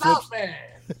you on the peace flip. out man.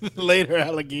 Later,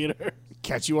 alligator.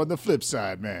 Catch you on the flip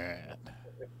side, man.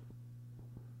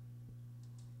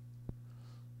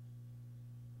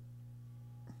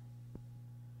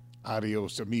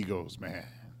 Adios, amigos, man.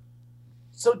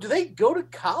 So do they go to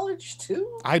college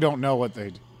too? I don't know what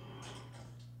they do.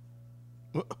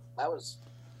 That was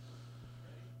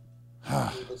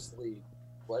needlessly.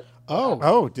 What?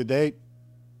 Oh, did they?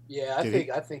 Yeah, Did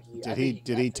I think he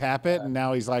Did he tap it and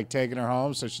now he's like taking her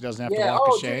home so she doesn't have to Yeah. walk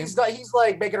Oh, of shame? dude, he's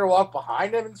like making her walk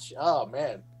behind him. Oh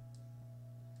man.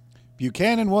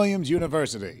 Buchanan Williams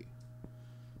University.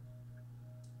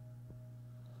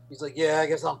 He's like, yeah, I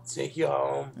guess I'll take you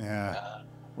home. Yeah.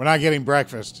 We're not getting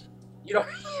breakfast. You don't,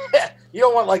 you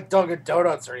don't want like Dunkin'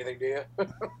 Donuts or anything, do you?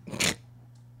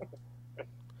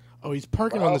 Oh, he's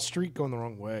parking on the street going the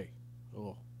wrong way.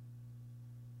 Oh.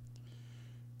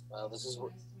 Well, this is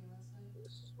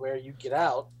where you get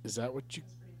out. Is that what you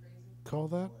call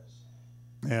that?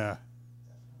 Yeah.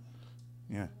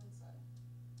 Yeah.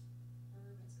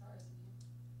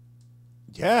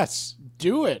 Yes.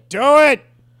 Do it. Do it.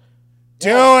 Do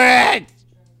it.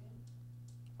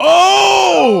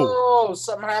 Oh! Oh,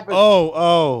 something happened.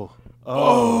 Oh.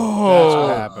 That's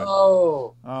what happened.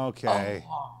 Oh. Okay.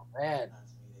 Oh, man.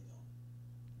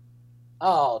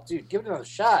 Oh, dude, give it another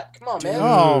shot. Come on, man.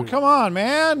 Oh, come on,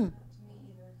 man.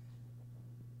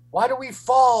 Why do we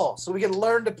fall? So we can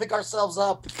learn to pick ourselves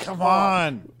up. Come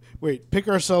on. Wait, pick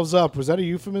ourselves up. Was that a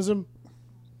euphemism?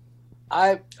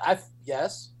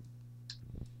 Yes.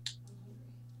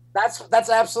 That's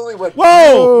absolutely what.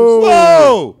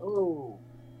 Whoa! Oh.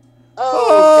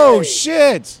 Oh, Okay.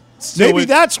 shit. Still Maybe with-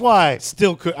 that's why.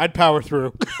 Still could. I'd power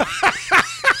through.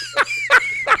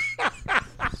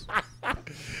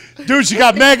 Dude, she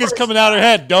got maggots coming out her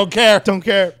head. Don't care. Don't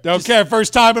care. Don't care.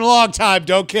 First time in a long time.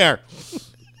 Don't care.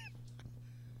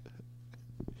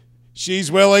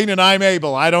 She's willing and I'm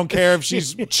able. I don't care if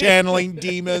she's channeling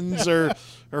demons or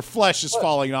her flesh is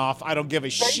falling off. I don't give a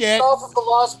Based shit. off of the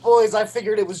Lost Boys, I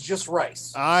figured it was just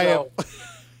rice. I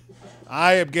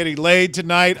am getting laid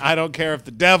tonight. I don't care if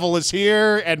the devil is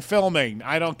here and filming.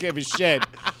 I don't give a shit.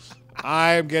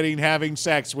 I am having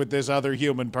sex with this other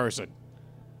human person.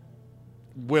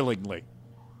 Willingly.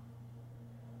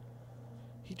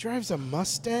 He drives a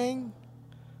Mustang?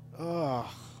 Ugh.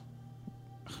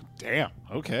 Damn.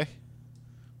 Okay.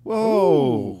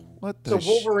 Whoa. What So the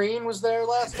Wolverine was there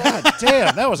last night? God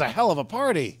damn, that was a hell of a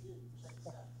party.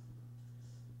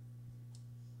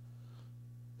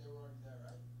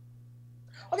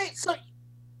 Okay, so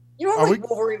you know how like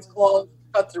Wolverine's claws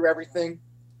cut through everything?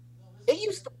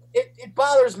 It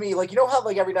bothers me. Like, you know how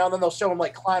like every now and then they'll show him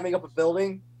like climbing up a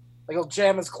building? Like he'll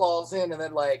jam his claws in and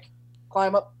then like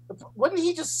climb up. Wouldn't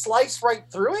he just slice right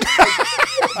through it?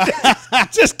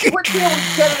 Like, Just he wouldn't be able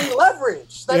to get any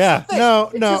leverage. That's Yeah. the thing.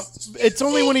 No. Just- It's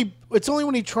only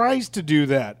when he tries to do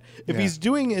that. If Yeah. he's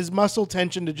doing his muscle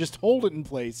tension to just hold it in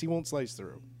place, he won't slice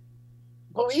through.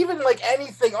 But even like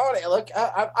anything on it, like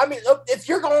I mean, if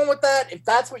you're going with that, if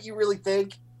that's what you really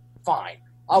think, fine,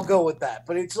 I'll go with that.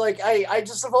 But it's like I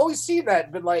just have always seen that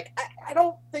and been like, I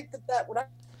don't think that would.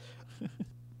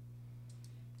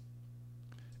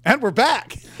 And we're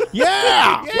back.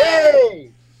 Yeah.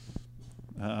 Yay!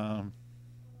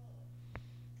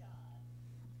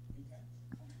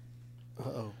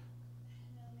 Uh-oh.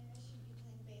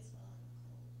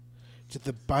 Did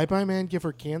the Bye-Bye Man give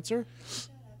her cancer?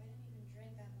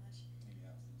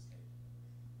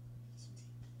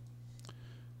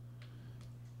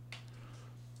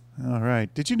 All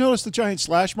right. Did you notice the giant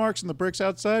slash marks in the bricks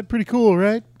outside? Pretty cool,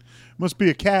 right? Must be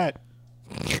a cat.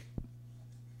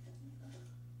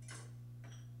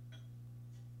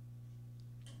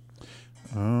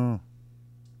 Oh.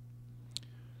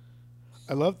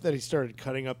 I love that he started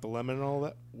cutting up the lemon and all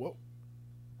that. Whoa.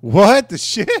 What the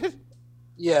shit?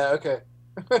 Yeah. Okay.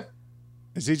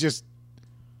 Is he just?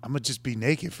 I'm gonna just be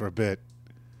naked for a bit.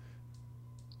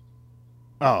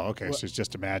 Oh, okay. So he's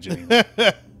just imagining.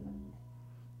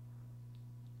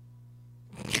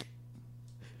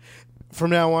 From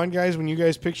now on, guys, when you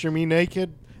guys picture me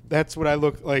naked, that's what I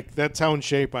look like. That's how in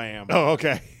shape I am. Oh,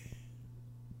 okay.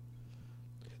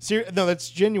 No, that's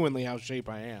genuinely how shape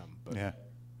I am. But Yeah.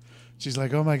 She's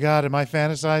like, "Oh my god, am I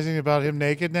fantasizing about him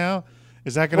naked now?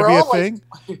 Is that going We're to be a all thing?"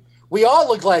 like, we all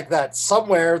look like that.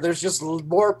 Somewhere there's just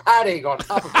more padding on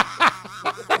top of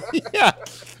it. Yeah.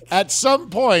 At some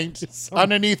point,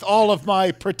 underneath all of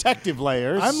my protective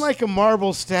layers, I'm like a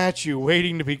marble statue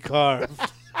waiting to be carved.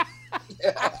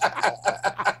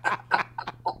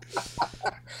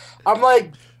 I'm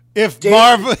like if Dave,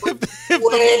 marble,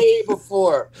 way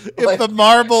before. if Like, the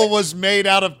marble was made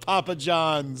out of Papa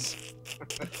John's.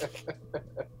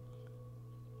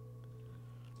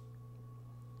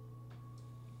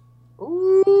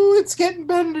 ooh, it's getting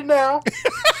bendy now.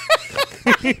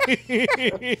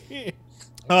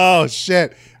 Oh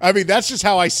shit! I mean, that's just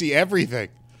how I see everything.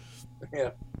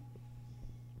 Yeah.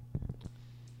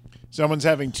 Someone's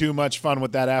having too much fun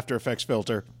with that After Effects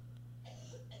filter.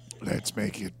 Let's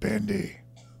make it bendy.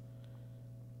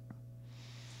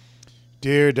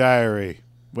 Dear Diary.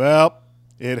 Well,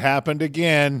 it happened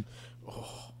again.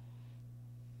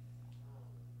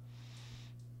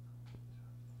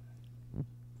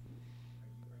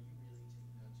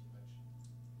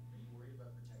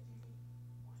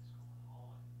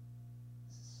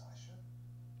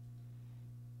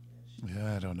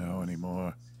 Yeah, I don't know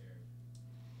anymore.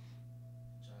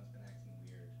 John's been acting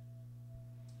weird.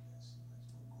 That's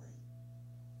great.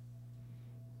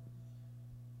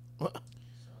 What? Saw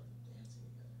them dancing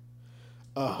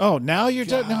together. Oh, now you're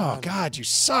done? Oh, God, you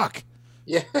suck.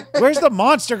 Yeah. Where's the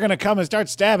monster going to come and start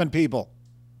stabbing people?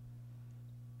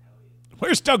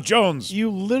 Where's Doug Jones? You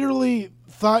literally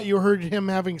thought you heard him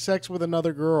having sex with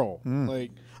another girl. Like,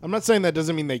 I'm not saying that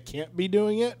doesn't mean they can't be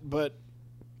doing it, but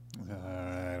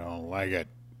I don't like it.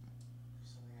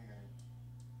 Something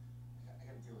I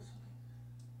gotta deal with something.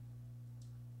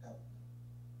 Help.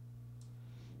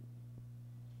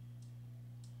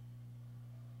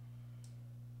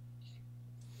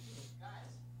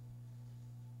 Guys.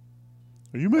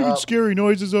 Are you making scary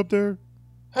noises up there?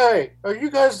 Hey, are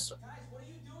you guys? Guys, what are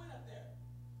you doing up there?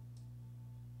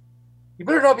 You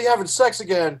better not be having sex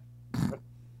again.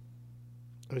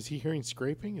 is he hearing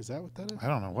scraping? Is that what that is? I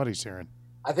don't know what he's hearing.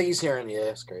 I think he's hearing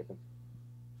scraping.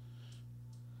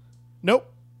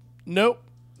 Nope.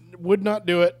 Would not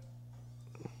do it.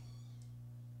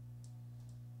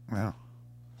 No.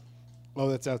 Oh,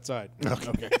 that's outside.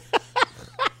 Okay.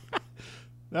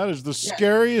 That is the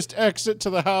scariest exit to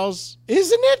the house.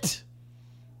 Isn't it?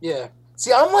 Yeah.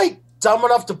 See, I'm like dumb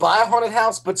enough to buy a haunted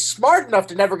house, but smart enough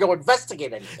to never go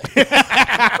investigate anything.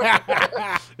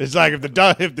 It's like if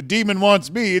the demon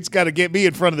wants me, it's got to get me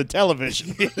in front of the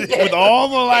television with all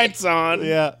the lights on.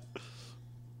 Yeah.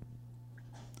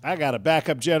 I got a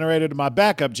backup generator to my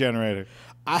backup generator.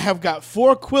 I have got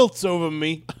 4 quilts over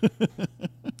me.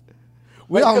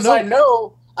 We all Because know. I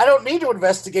know I don't need to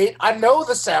investigate. I know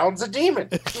the sound's a demon.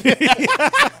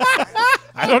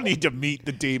 I don't need to meet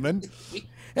the demon.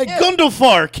 Hey,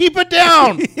 Gundulfar, keep it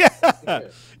down. Yeah.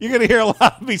 You're going to hear a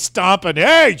lot of me stomping.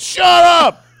 Hey, shut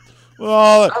up.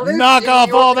 Well, I live knock in off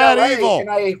New York all that and LA, evil. And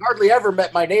I hardly ever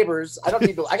met my neighbors. I don't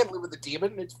need to. I can live with a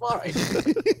demon. It's fine.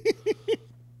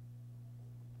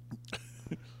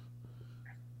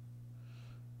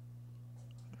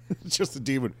 It's just the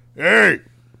demon. Hey,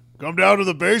 come down to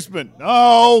the basement.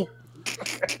 No.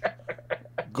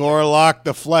 Gorlock,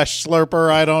 the flesh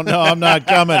slurper. I don't know. I'm not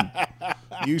coming.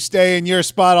 You stay in your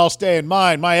spot. I'll stay in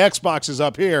mine. My Xbox is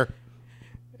up here.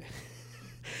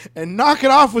 And knock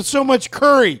it off with so much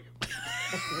curry.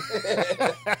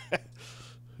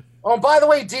 Oh, and by the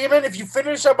way, demon, if you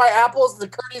finish up my apples, the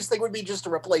courteous thing would be just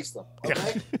to replace them.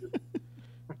 Okay.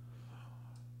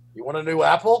 You want a new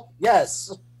apple?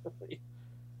 Yes.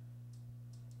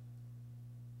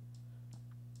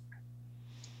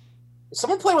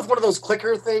 Someone play with one of those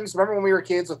clicker things. Remember when we were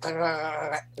kids? With it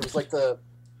was like the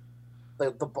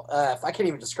I can't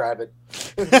even describe it.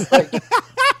 It was like,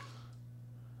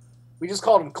 we just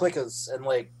called them clickers, and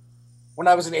like when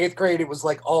I was in 8th grade, it was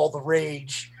like all the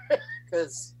rage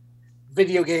because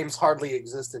video games hardly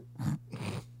existed.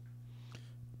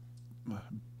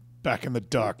 Back in the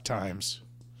dark times.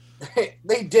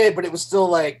 They did, but it was still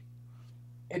like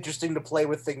interesting to play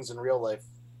with things in real life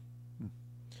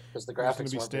because the Who's graphics going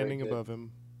to be weren't very standing good. above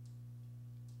him?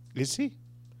 Is he?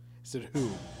 Is it who?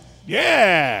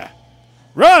 Yeah.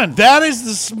 Run. That is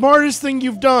the smartest thing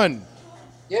you've done.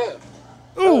 Yeah.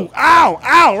 Ooh, ow,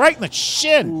 ow, right in the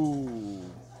shin.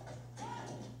 Ooh.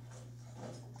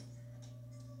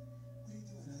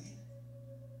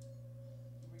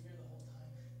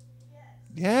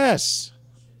 Yes.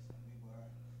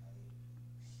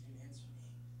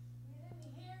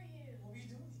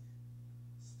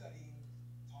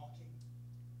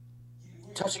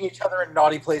 Touching each other in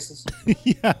naughty places.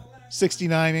 Yeah.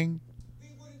 69ing. We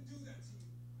wouldn't do that to you.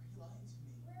 Are you lying to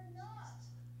me? We're not.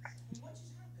 What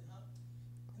just happened, huh?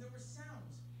 And there were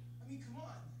sounds. I mean, come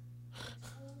on. I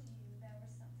told you there was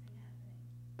something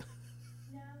happening.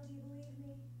 Now do you believe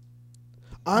me?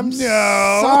 I'm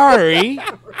No. sorry.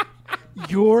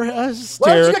 You're a Why don't you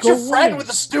hysterical get your friend woman. with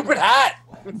the stupid hat?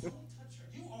 Don't touch her.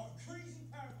 You are a crazy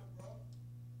parrot, bro.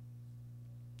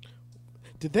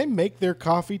 Did they make their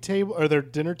coffee table or their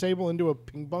dinner table into a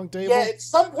ping pong table? Yeah, at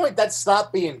some point that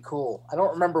stopped being cool. I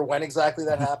don't remember when exactly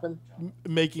that happened.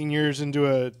 Making yours into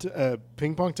a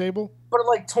ping pong table? But at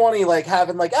like 20, like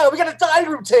having like, oh, we got a dining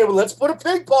room table. Let's put a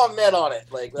ping pong net on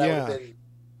it. Like that would have been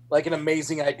like an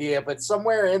amazing idea. But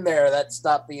somewhere in there, that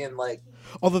stopped being like.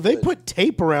 Although they put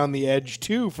tape around the edge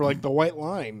too for like the white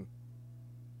line.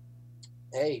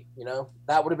 Hey, you know,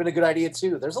 that would have been a good idea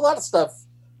too. There's a lot of stuff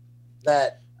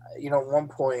that, you know, at one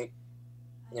point,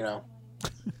 you know,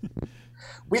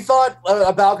 we thought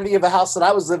a balcony of a house that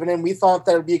I was living in, we thought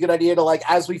that would be a good idea to, like,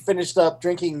 as we finished up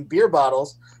drinking beer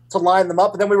bottles, to line them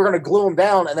up, and then we were going to glue them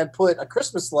down and then put a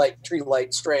Christmas tree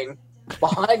light string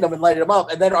behind them and light them up.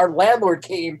 And then our landlord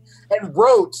came and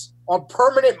wrote on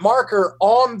permanent marker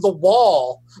on the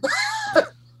wall,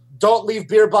 don't leave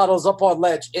beer bottles up on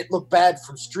ledge. It looked bad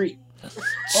from street.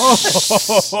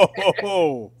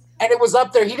 Oh. And it was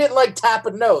up there. He didn't like tap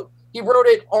a note. He wrote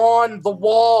it on the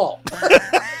wall.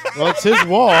 Well, it's his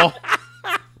wall.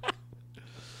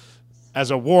 As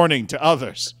a warning to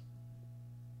others.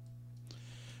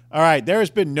 All right, there's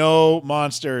been no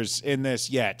monsters in this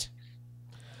yet.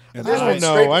 I There's don't been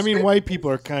know. scrape- I mean, scrape- white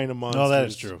people are kind of monsters. No, that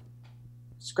is true.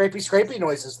 Scrapey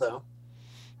noises, though.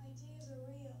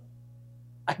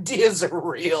 Ideas are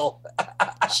real.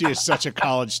 She is such a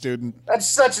college student. That's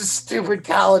such a stupid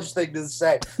college thing to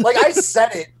say. Like, I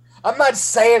said it. I'm not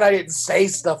saying I didn't say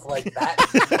stuff like that.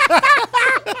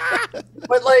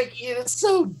 But, like, it's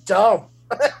so dumb.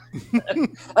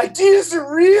 Ideas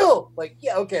are real. Like,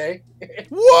 yeah, okay.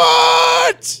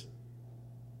 What?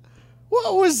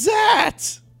 What was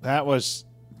that? That was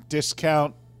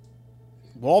discount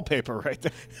wallpaper right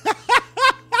there.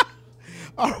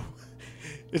 Oh,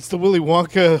 it's the Willy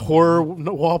Wonka horror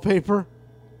wallpaper.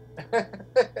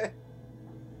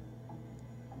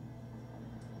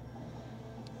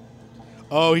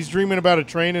 Oh, he's dreaming about a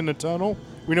train in a tunnel.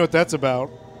 We know what that's about.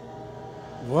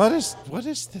 What is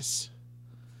this?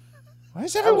 Why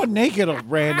is everyone naked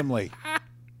randomly?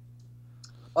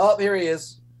 Oh, here he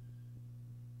is.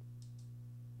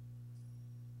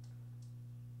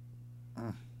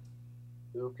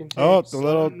 Who can Oh, take the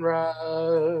little-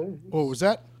 sunrise? What was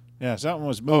that? Yeah, something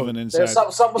was moving inside. There's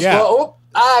something was Yeah. oh,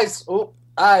 eyes. Oh,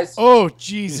 eyes. Oh,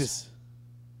 Jesus.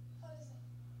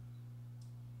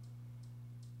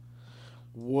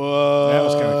 Whoa. That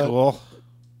was kind of cool.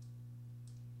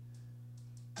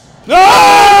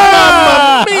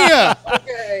 Ah! Mia!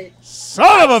 Okay.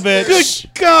 Son of a bitch!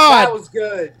 Good God. That was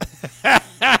good.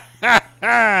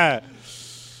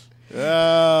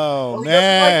 Oh Well, he doesn't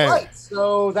man! like lights,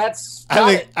 so that's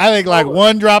I think like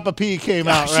one drop of pee came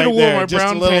out should've right worn there. my Just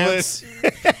brown a little pants.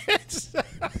 bit.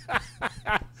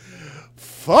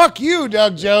 Fuck you,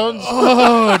 Doug Jones.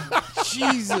 Oh,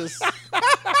 Jesus.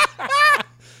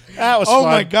 That was Oh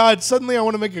fun. my God! Suddenly, I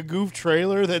want to make a goof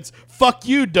trailer that's "fuck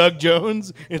you, Doug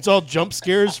Jones." It's all jump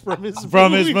scares from his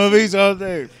movies. Oh,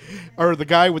 dude. or the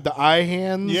guy with the eye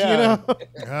hands. Yeah. You know?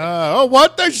 Oh,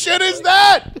 what the shit is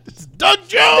that? It's Doug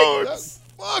Jones.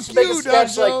 Fuck Should make a you, Doug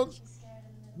sketch like- Jones.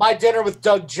 My Dinner with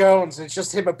Doug Jones. And it's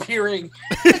just him appearing.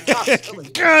 constantly.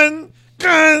 Gun.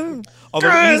 Although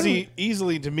Gun.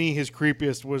 easily to me, his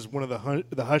creepiest was one of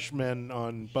the Hush men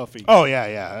on Buffy. Oh yeah.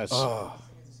 That's, Oh.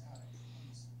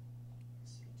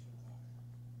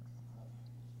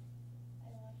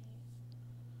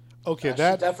 Okay,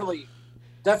 Yeah, that she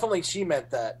definitely she meant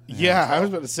that. yeah, I was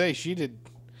about to say she did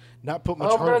not put much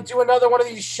Oh, I'm heart. gonna in- do another one of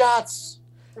these shots.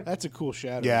 That's a cool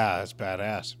shadow. yeah, that's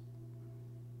badass.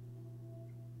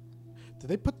 Did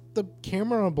they put the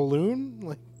camera on a balloon?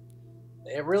 Like,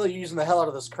 They're really using the hell out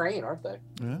of this crane, aren't they?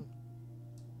 Yeah.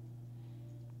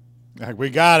 Like, we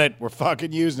got it. We're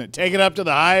fucking using it. Take it up to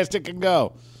the highest it can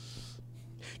go.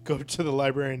 go to the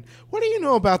librarian. What do you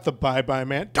know about the Bye Bye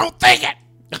Man? Don't think it.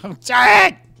 I'm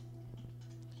tired.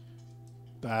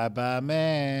 Bye bye,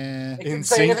 man. They In didn't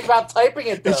say sync. anything about typing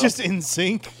it, though. It's just in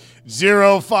sync.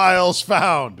 0 files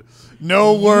found.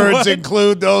 No words What?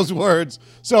 include those words.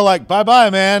 So, like, bye bye,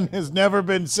 man, has never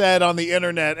been said on the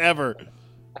internet ever.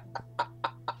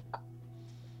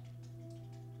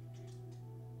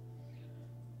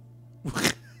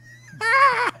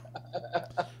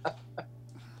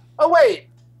 Oh, wait.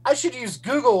 I should use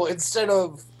Google instead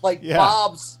of, like, Yeah.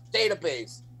 Bob's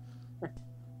database.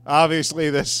 Obviously,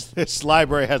 this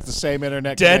library has the same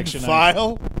internet Dead connection.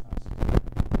 file.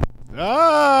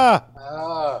 Ah!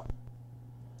 Ah.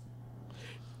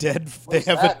 They What's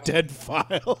have that? a dead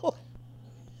file.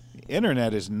 The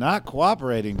internet is not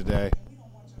cooperating today. We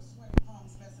don't want your sweaty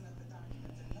palms messing up the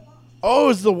documents in the box. Oh,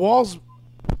 is the walls?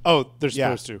 Oh, they're Yeah,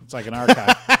 supposed to. it's like an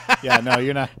archive. Yeah, no,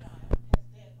 you're not. As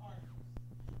dead artists.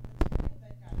 Material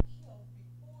that got killed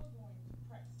before going to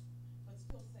press, but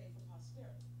still saved for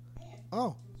posterity. And Oh.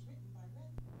 it was written by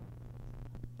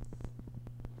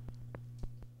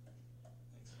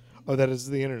Red. Oh, that is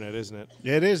the internet, isn't it?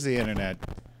 It is the internet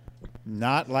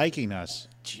not liking us.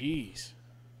 Jeez.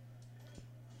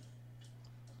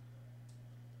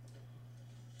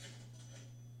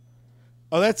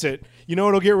 Oh, that's it. You know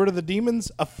what'll get rid of the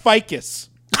demons? A ficus.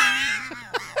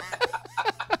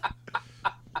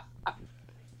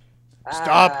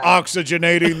 Stop Ah.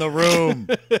 oxygenating the room.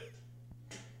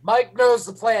 Mike knows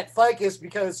the plant ficus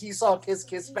because he saw Kiss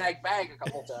Kiss Bang Bang a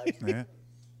couple times. Yeah.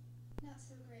 Not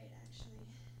so great, actually.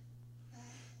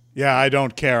 Yeah, I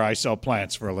don't care. I sell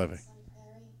plants for a living. Sun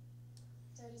Prairie,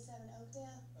 37 Oakdale.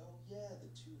 Oh yeah, the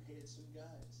two handsome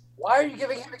guys. Why are you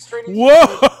giving him extraneous?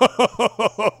 Whoa!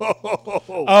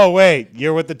 Oh, wait.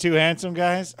 You're with the two handsome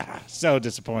guys? Ah, so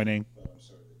disappointing. Well, I'm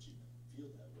sorry that you feel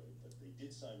that way, but they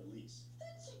did sign a lease.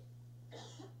 Bless you.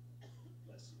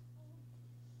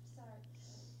 Sorry.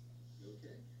 You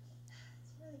okay?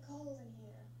 It's really cold in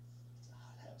here. It's a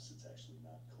hot house. It's actually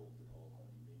not cold at all,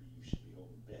 honey. Maybe you should be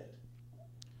home in bed.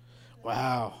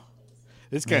 Wow.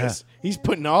 This guy's he's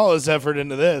putting all his effort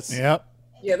into this. Yep.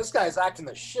 Yeah, this guy's acting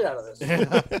the shit out of this. Where did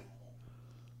it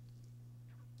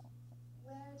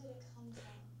come from?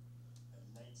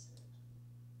 A nightstand.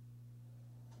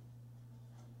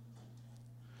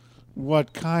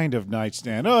 What kind of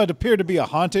nightstand? Oh, it appeared to be a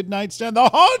haunted nightstand. The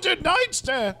haunted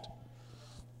nightstand!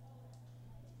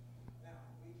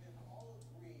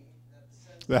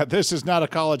 That this is not a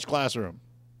college classroom.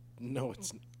 No,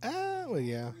 it's well,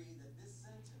 yeah. Agree that this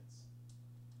sentence,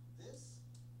 this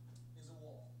is a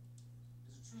wall.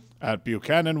 Is a truth. At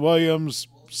Buchanan Williams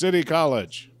City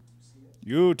College.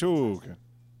 You too.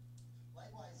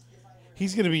 Likewise, if I were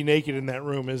He's gonna be naked in that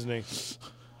room, isn't he?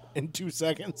 In 2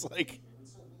 seconds, like. it would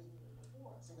still be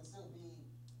before us. It would still be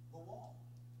the wall.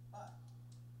 But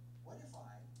what if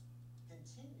I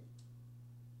continue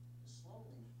to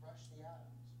slowly brush the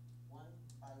atoms one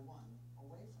by one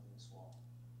away from this wall?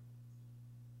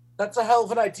 That's a hell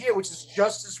of an idea, which is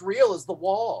just as real as the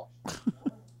wall.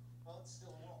 Well, it's still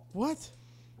a wall. What?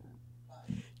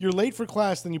 You're late for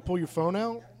class, then you pull your phone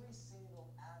out? Every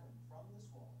single atom from this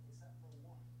wall, except for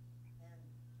one. And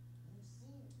you've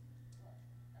seen me brush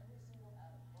every single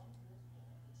atom from this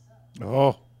wall, except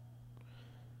Oh.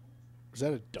 Is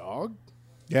that a dog?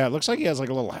 Yeah, it looks like he has like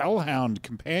a little hellhound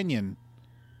companion.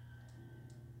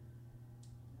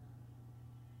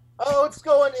 Oh, it's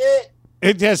going it.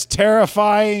 It has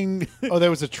terrifying. Oh, there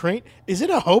was a train. Is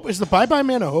it a hobo? Is the Bye-Bye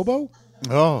Man a hobo?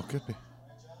 Oh, could be.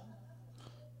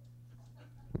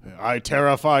 I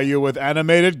terrify you with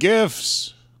animated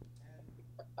gifs.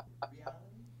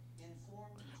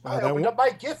 Wow, I that opened one- up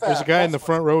my GIF app. There's a guy in the That's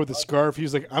front row with a scarf.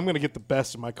 He's like, I'm going to get the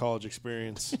best of my college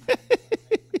experience.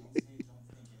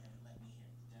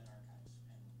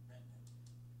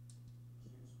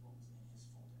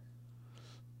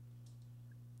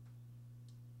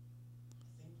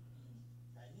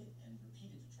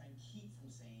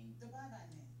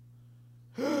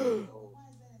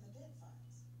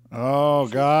 Oh,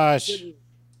 gosh. October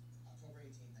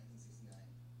 18, 1969.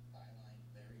 Byline,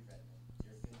 Larry Redmond,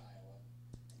 Deerfield, Iowa.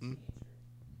 A teenager.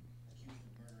 Accused of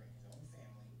murdering his own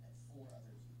family and 4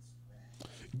 other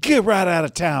youths. Get right out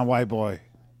of town, white boy.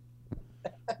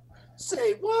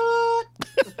 Say what?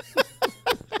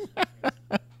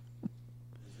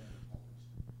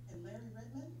 And Larry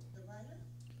Redmond, the writer,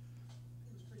 he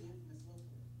was pretty infamous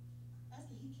locally.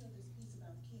 After he killed his piece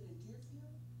about the kid in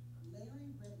Deerfield,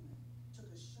 Larry Redmond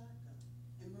took a shotgun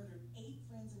and murdered 8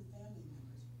 friends and family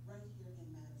members right here in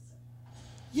Madison.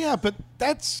 Yeah, but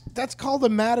that's called a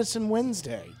Madison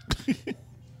Wednesday.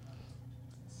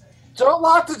 Don't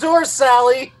lock the door,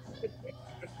 Sally.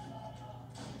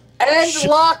 And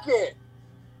lock it.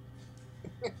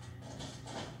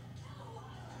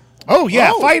 Oh,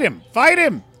 yeah. Oh. Fight him. Fight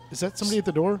him. Is that somebody at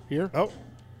the door here? Oh.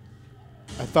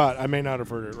 I thought I may not have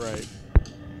heard it right.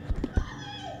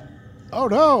 Oh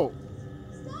no!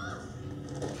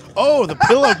 Oh, the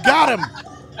pillow got him.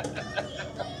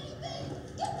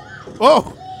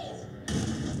 Oh.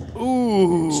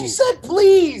 Ooh. She said,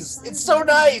 please. It's so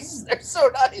nice. They're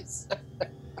so nice.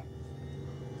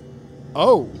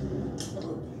 Oh.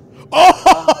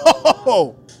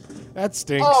 Oh. That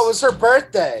stinks. Oh, it was her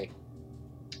birthday.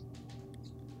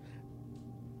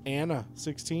 Anna,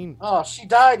 16. Oh, she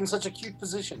died in such a cute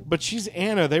position. But she's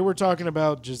Anna. They were talking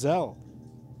about Giselle.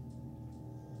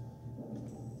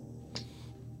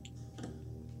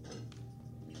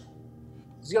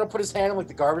 Is he gonna put his hand in like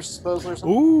the garbage disposal or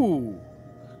something? Ooh.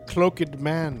 Cloaked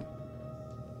man.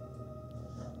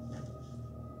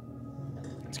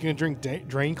 Is he going to drink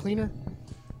drain cleaner?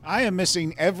 I am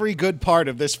missing every good part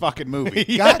of this fucking movie.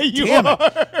 Yeah, God you damn are.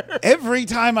 it. Every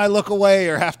time I look away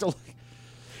or have to look.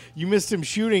 You missed him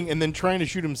shooting and then trying to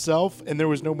shoot himself, and there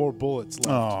was no more bullets left.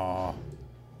 Oh.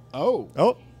 Oh.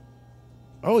 Oh.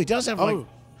 Oh, he does have like. Oh.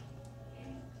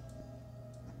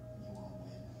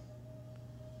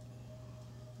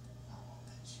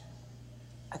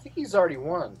 I think he's already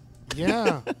won.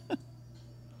 Yeah.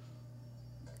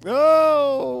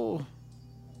 Oh.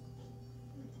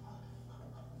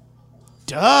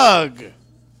 Doug.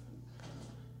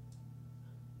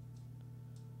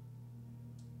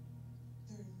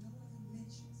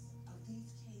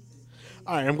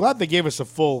 All right, I'm glad they gave us a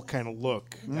full kind of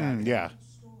look. Yeah.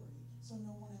 So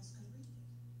no one else could read it.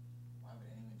 Why would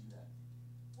anyone do that?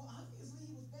 Well, obviously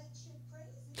he was batshit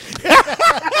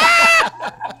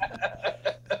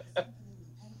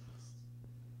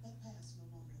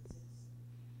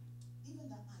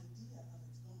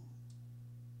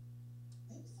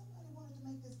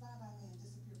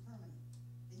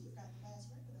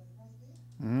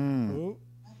Ooh.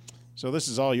 So this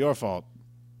is all your fault,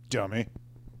 dummy.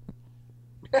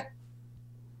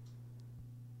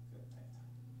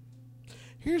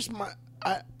 Here's my...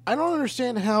 I don't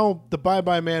understand how the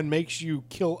Bye-Bye Man makes you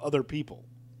kill other people.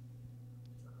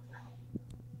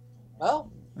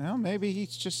 Well, Maybe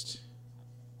he's just...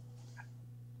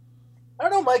 I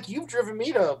don't know, Mike. You've driven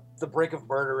me to the brink of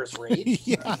murderous rage.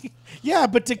 Yeah. Yeah,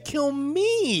 but to kill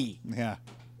me. Yeah.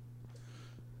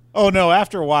 Oh, no,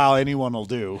 after a while, anyone will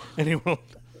do. Anyone?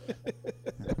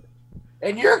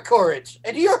 And your courage.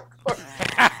 And your courage.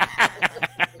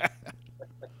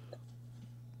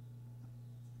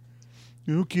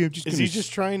 Okay, I'm just Is he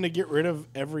just trying to get rid of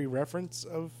every reference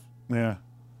of... Yeah.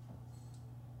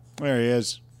 There he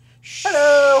is.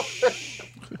 Hello.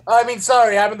 I mean,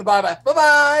 sorry, I'm in the bye-bye.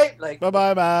 Bye-bye. Like,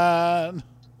 Bye-bye, man.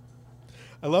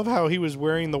 I love how he was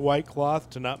wearing the white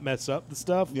cloth to not mess up the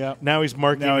stuff. Yeah. Now he's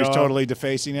marking Now it he's off. totally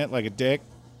defacing it like a dick.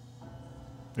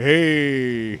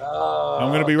 Hey. I'm I'm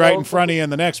going to be right in front of you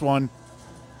in the next one.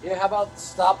 Yeah, how about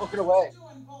stop looking away?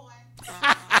 Doing, boy? Are you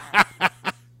out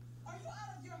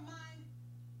of your mind?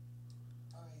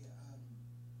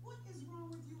 What is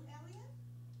wrong with you, Elliot?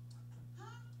 Huh?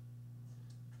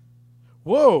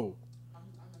 Whoa. I'm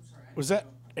sorry. Was that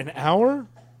an hour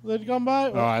that had gone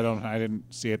by? Oh, I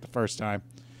didn't see it the first time.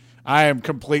 I am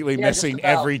completely Yeah, just missing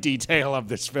about. every detail of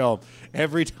this film.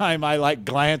 Every time I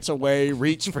glance away,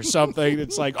 reach for something,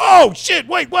 it's like, oh shit!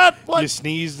 Wait, what? You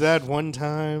sneezed that one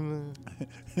time.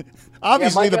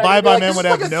 Obviously, Yeah, the Mike, Bye I'd be Bye like, Man this would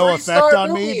is have like a no 3-star effect on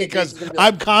movie, me and because he's gonna be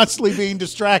like- I'm constantly being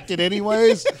distracted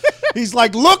anyways. He's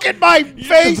like, look at my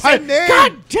face and name.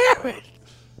 God damn it!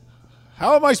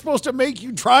 How am I supposed to make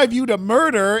you drive you to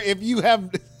murder if you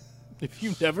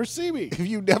never see me. if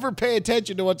you never pay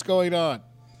attention to what's going on?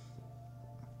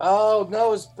 Oh,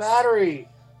 no, his battery.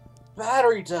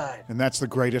 Battery died. And that's the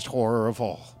greatest horror of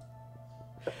all.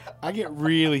 I get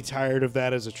really tired of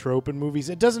that as a trope in movies.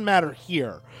 It doesn't matter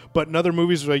here, but in other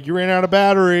movies, it's like, you ran out of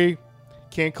battery.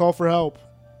 Can't call for help.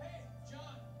 Hey, John,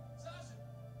 Sasha.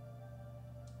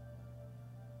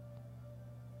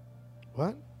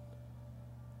 What?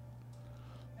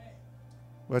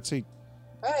 What's he?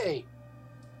 Hey.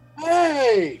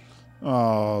 Hey.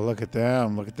 Oh, look at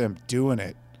them. Look at them doing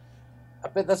it. I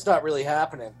bet that's not really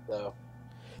happening, though.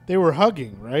 They were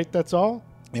hugging, right? That's all?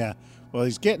 Yeah. Well,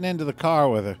 he's getting into the car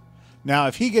with her. Now,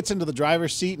 if he gets into the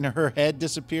driver's seat and her head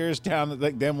disappears down the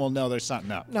thing, then we'll know there's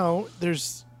something up. No,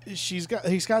 he's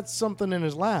got something in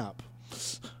his lap.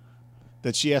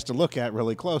 That she has to look at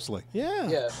really closely. Yeah.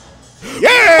 Yeah.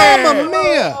 Yeah! Mamma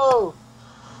mia! Oh.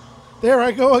 There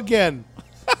I go again.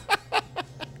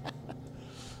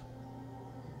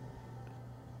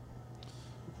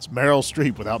 It's Meryl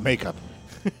Streep without makeup.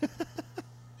 Hello?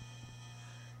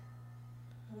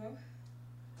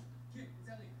 Kim, it's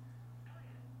Elliot. God,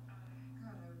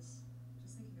 I was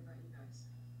just thinking about you guys.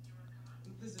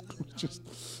 Listen, Just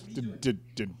what are you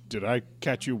doing? did I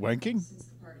catch you wanking? Since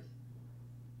the party.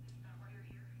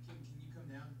 Kim, can you come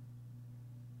down?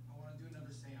 I want to do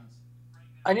another seance.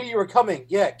 I knew you were coming.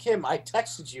 Yeah, Kim, I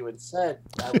texted you and said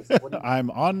I was. What do you- I'm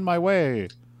on my way.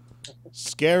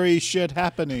 Scary shit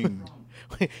happening.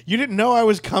 You didn't know I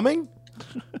was coming?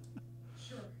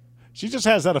 Sure. She just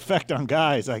has that effect on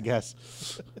guys, I guess.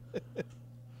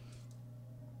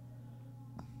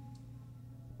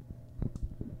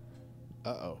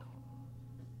 Uh-oh.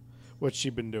 What's she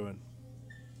been doing?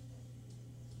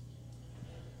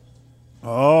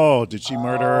 Oh, did she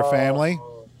murder her family?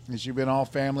 Has she been all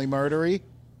family murdery?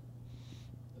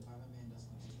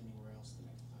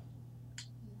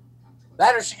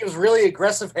 That or she gives really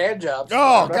aggressive hand jobs.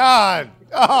 Oh, God.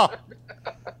 Oh,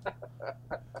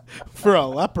 For a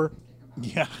leper.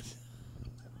 yeah.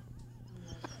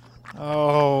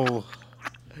 Oh,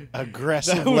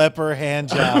 aggressive leper hand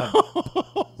job.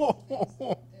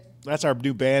 That's our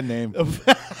new band name.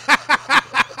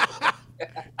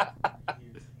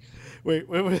 Wait,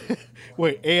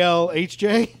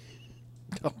 ALHJ?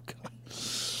 Oh, God.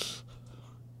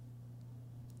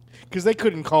 Because they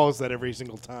couldn't call us that every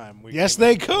single time. Yes,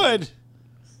 they could.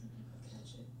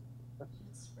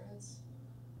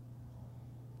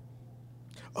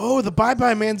 Oh, the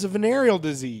Bye-Bye Man's a venereal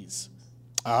disease.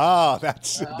 Ah,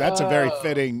 that's a very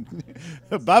fitting.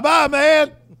 Bye-bye,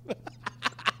 man.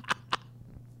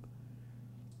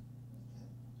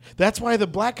 That's why the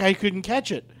black guy couldn't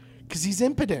catch it. Because he's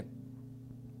impotent.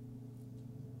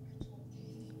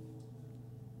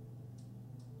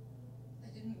 I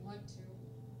didn't want to.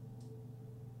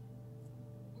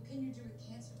 What can you do with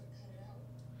cancer but cut it out?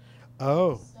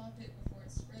 Oh. Stop it before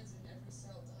it spreads and every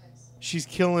cell dies. She's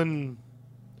killing...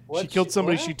 What? She killed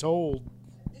somebody what? she told.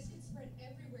 This can spread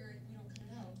everywhere if you don't cut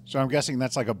it out. So I'm guessing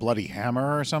that's like a bloody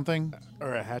hammer or something.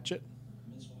 Or a hatchet.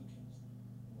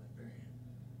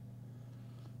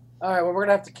 All right, well, we're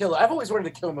gonna have to kill her. I've always wanted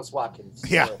to kill Miss Watkins.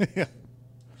 Yeah. so- Yeah.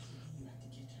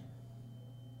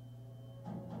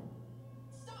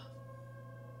 Stop!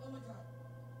 Oh my god.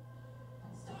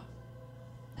 Stop!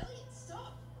 Elliot,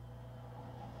 stop!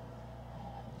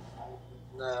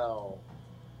 No.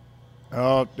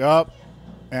 Oh,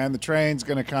 and the train's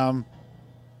gonna come.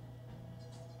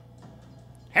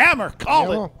 Hammer,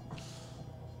 call it.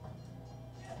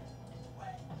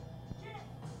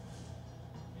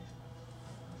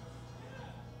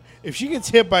 If she gets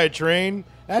hit by a train,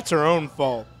 that's her own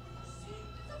fault.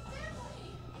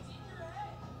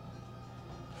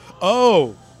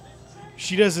 Oh,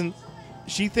 she doesn't.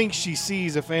 She thinks she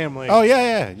sees a family. Oh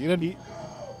yeah. You didn't.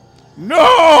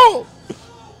 No.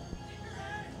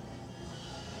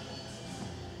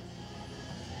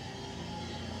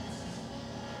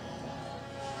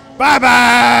 Bye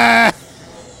bye.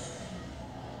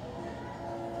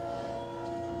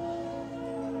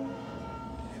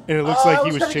 And it looks like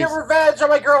he was gonna chasing. get revenge on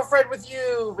my girlfriend with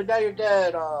you, but now you're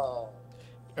dead. Oh.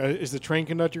 Is the train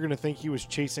conductor going to think he was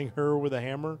chasing her with a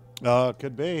hammer?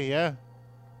 Could be. Yeah.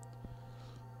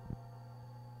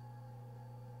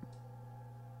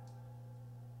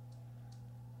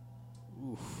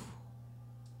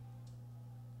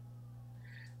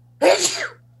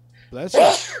 Bless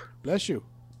you. Bless you.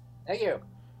 Thank you.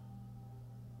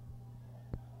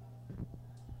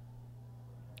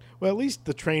 Well, at least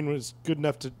the train was good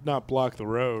enough to not block the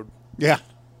road. Yeah.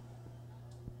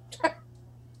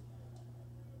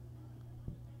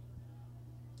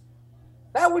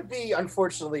 That would be,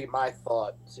 unfortunately, my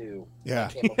thought too. Yeah.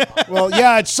 I came upon. Well,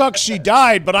 yeah, it sucks she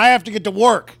died, but I have to get to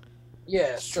work.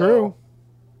 Yeah, It's true.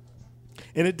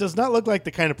 And it does not look like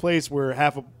the kind of place where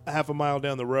half a mile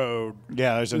down the road.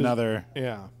 Yeah, there's another.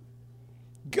 Yeah.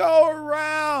 Go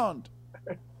around.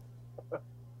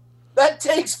 That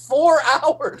takes 4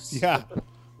 hours. Yeah.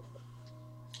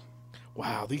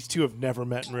 Wow, these two have never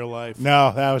met in real life.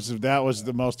 No, that was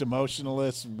the most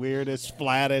emotionalist, weirdest,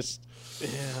 flattest.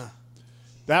 Yeah.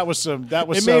 That was some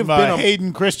It may have been a-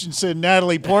 Hayden Christensen,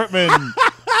 Natalie Portman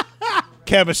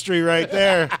chemistry right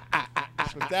there.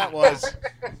 That's what that was.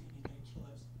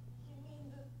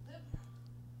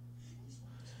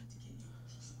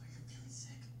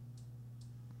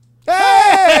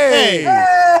 Hey!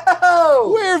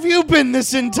 Oh! Where have you been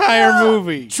this entire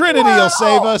movie? Trinity will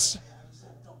save us. Don't.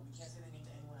 We can't say the name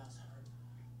to anyone else. Heard?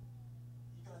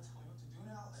 You gotta tell me what to do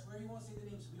now. I swear you won't say the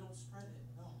name so we don't spread it.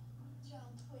 No. John,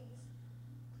 please.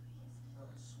 No,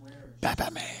 swear. Bye bye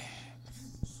man.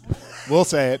 We'll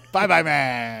say it. Bye bye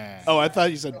man. Oh, I thought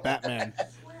you said Batman.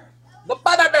 The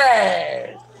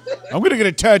Butterman! I'm gonna get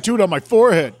it tattooed on my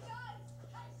forehead. Break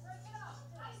it up.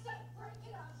 I said break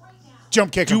it up right now.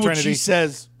 Jump kick Do him, what Trinity. she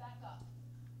says. Back up.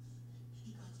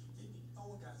 He got to you, didn't he? No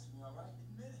one got to me, all right?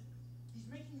 Admit it. He's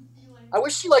making you feel angry. I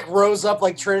wish she like rose up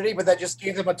like Trinity, but that just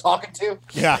gave them a talking to.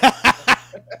 Yeah.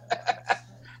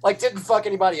 Like didn't fuck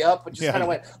anybody up, but just Yeah. kind of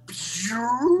went. Just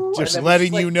and then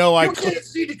letting was you know I you could.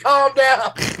 kids need to calm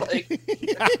down. Like,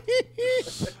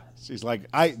 She's like,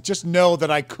 I just know that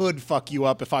I could fuck you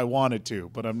up if I wanted to,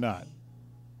 but I'm not.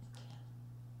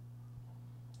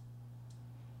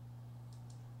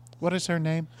 What is her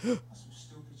name? Some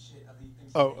stupid shit. I mean,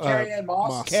 things Oh, Carrie Ann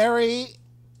Moss? Carrie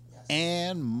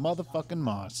Ann motherfucking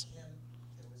Moss. Kim,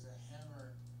 there was a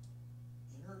hammer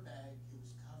in her bag. It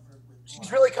was covered with she's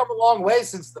blood. really come a long way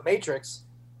since the Matrix.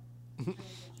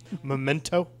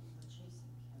 Memento.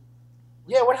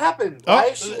 Yeah, what happened? Oh, Why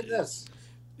is she in this?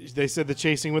 They said the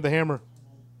chasing with the hammer.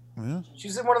 Yeah.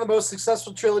 She's in one of the most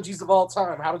successful trilogies of all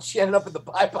time. How did she end up in the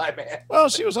Bye Bye Man? Well,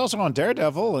 she was also on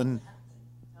Daredevil and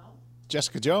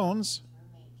Jessica Jones.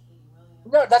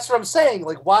 No, that's what I'm saying.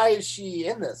 Like, why is she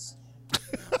in this?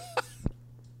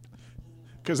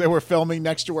 Because they were filming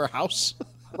next to her house.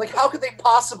 Like, how could they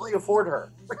possibly afford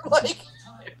her? Like,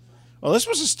 Well, this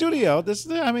was a studio.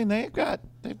 I mean, they've got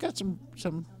some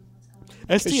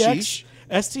STX.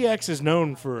 STX is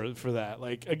known for that.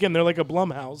 Like again, they're like a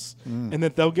Blumhouse, and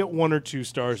that they'll get 1 or 2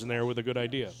 stars in there with a good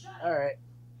idea. all right.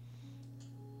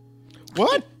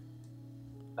 What?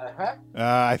 Uh-huh.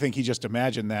 I think he just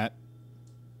imagined that.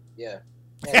 Yeah.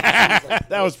 And she's like,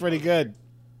 That was pretty good.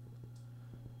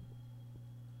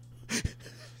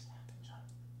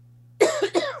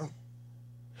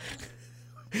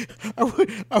 I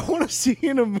want to see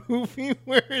in a movie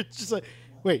where it's just like,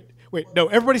 wait, no,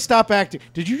 everybody stop acting.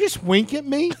 Did you just wink at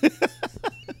me?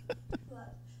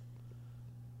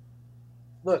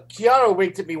 Look, Keanu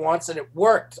winked at me once and it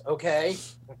worked, okay?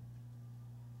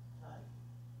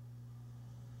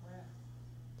 Where?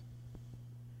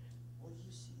 What do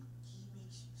you see?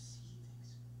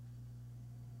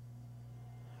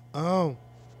 Oh.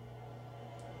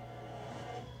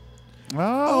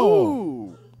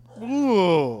 Oh.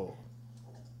 Ooh.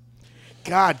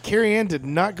 God, Carrie Ann did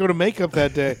not go to makeup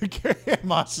that day. Carrie Ann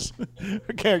Moss,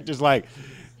 her character's like,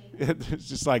 it's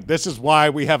just like, this is why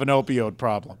we have an opioid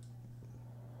problem.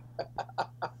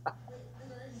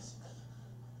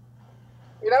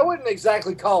 I wouldn't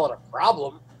exactly call it a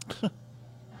problem.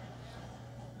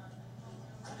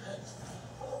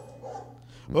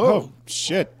 Oh,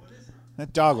 shit.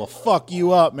 That dog will fuck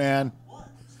you up, man.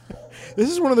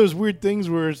 This is one of those weird things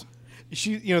where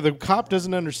the cop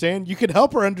doesn't understand. You could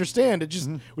help her understand. It just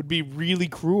would be really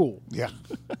cruel. Yeah.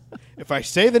 If I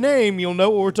say the name, you'll know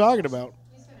what we're talking about.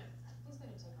 He's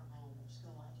gonna take her home. She's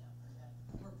gonna lie down for that.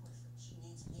 Her boyfriend. She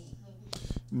needs me.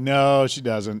 No, she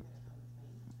doesn't.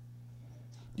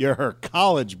 You're her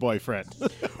college boyfriend.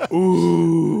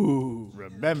 Ooh.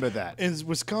 Remember that. In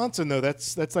Wisconsin, though,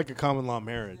 that's like a common law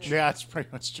marriage. Yeah, that's pretty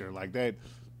much true. Like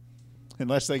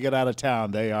unless they get out of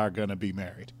town, they are going to be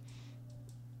married.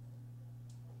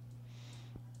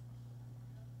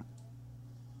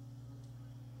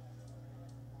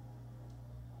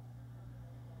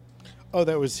 Oh,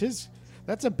 that was his.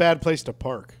 That's a bad place to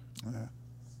park.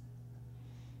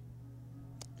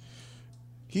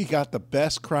 He got the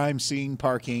best crime scene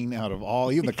parking out of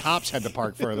all. Even the cops had to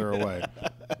park further away.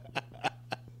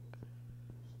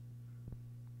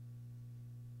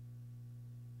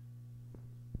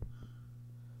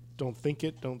 Don't think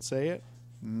it, don't say it.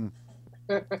 And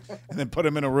then put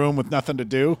him in a room with nothing to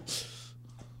do.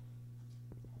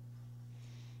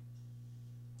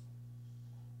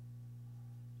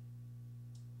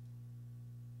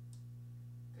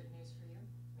 Good news for you?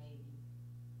 Maybe.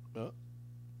 Oh.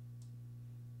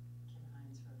 Kim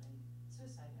Hines wrote a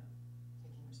suicide note,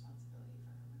 taking responsibility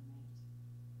for her roommate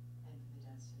and for the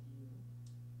deaths of you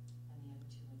and the other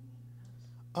two living in your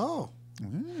house. Oh.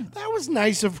 That was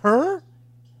nice of her.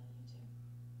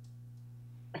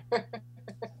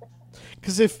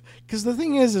 Because the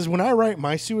thing is when I write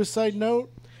my suicide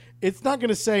note, it's not going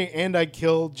to say, and I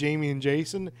killed Jamie and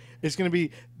Jason. It's going to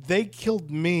be, they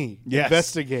killed me. Yes.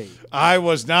 Investigate. I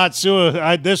was not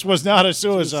suicide. This was not a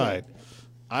suicide.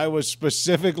 I was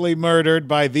specifically murdered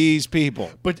by these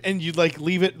people. And you'd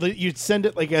leave it, you'd send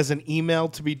it as an email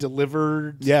to be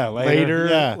delivered later.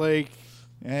 Yeah.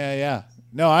 Yeah.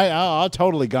 No, I'll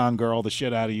totally Gone Girl the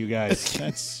shit out of you guys.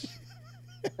 That's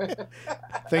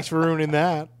Thanks for ruining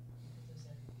that.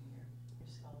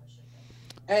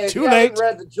 Hey, if Too you late. haven't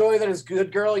read The Joy That Is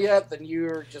Good Girl yet, then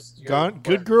you're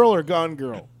Good girl or gone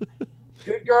girl?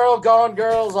 Good girl, gone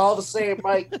girls, all the same,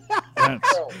 Mike.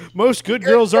 Most good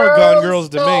girls are gone girls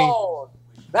to me. gone.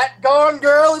 That gone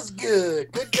girl is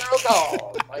good. Good girl gone.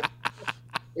 Like,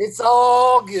 it's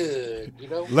all good,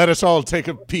 Let us all take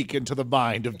a peek into the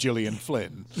mind of Gillian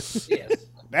Flynn. Yes.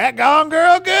 That Gone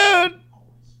Girl good.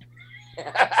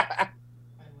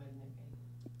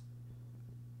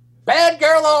 Bad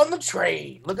girl on the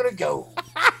train. Look at her go.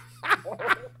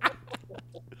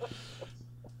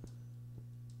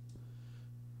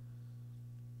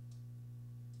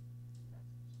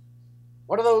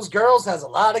 One of those girls has a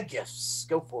lot of gifts.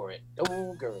 Go for it.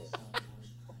 Go, girl.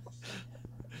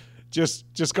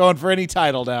 Just going for any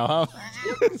title now, huh?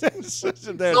 So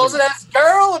it has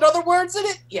girl and other words in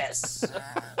it? Yes.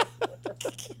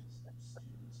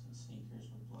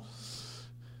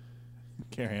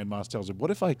 Carrie Ann Moss tells him, what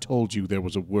if I told you there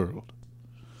was a world?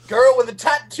 Girl with a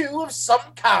tattoo of some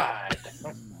kind.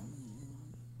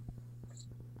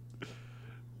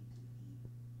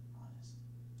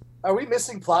 Are we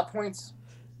missing plot points?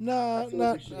 No,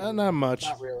 not much.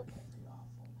 Not really.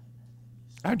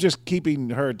 I'm just keeping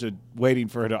her waiting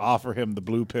for her to offer him the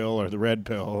blue pill or the red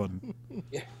pill. And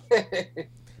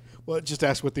Well, just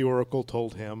ask what the Oracle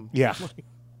told him. yeah.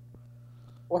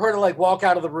 Or her to walk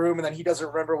out of the room and then he doesn't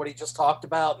remember what he just talked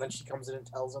about and then she comes in and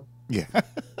tells him. Yeah.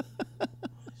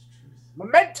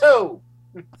 Memento!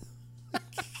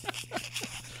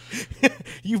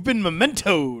 You've been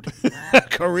mementoed.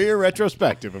 Career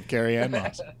retrospective of Carrie Ann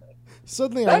Moss.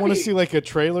 Suddenly, I want to see a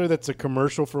trailer that's a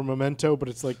commercial for Memento, but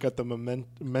it's got the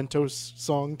Memento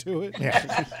song to it.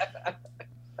 Yeah.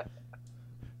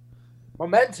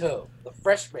 Memento, the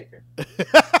fresh maker.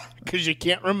 Because you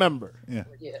can't remember. Yeah.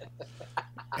 Yeah.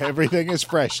 Everything is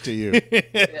fresh to you.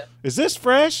 Yeah. Is this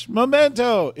fresh?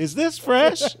 Memento. Is this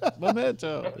fresh?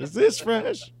 Memento. Is this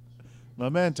fresh?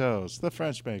 Mementos, the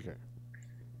French maker.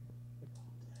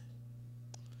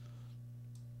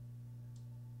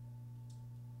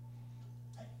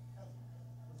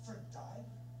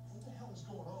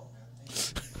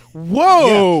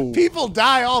 Whoa! Yeah, people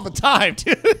die all the time,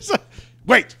 dude. It's like,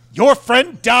 wait, your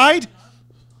friend died?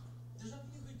 There's nothing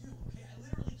you can do, okay? I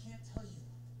literally can't tell you.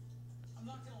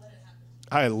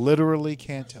 I literally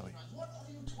can't tell you. What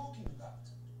are you talking about?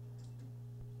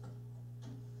 You got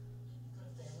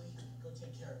a family? Go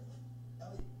take care of them.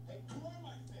 Elliot, hey, who are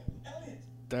my family?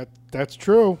 Elliot! That's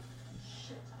true.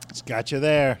 It's got you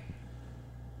there.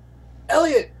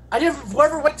 Elliot, I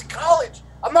never went to college.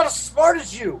 I'm not as smart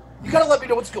as you. You gotta let me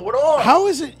know what's going on. How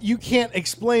is it you can't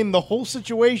explain the whole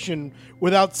situation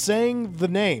without saying the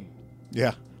name?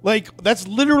 Yeah. Like, that's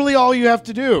literally all you have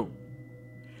to do.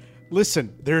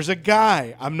 Listen, there's a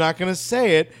guy. I'm not going to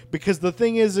say it because the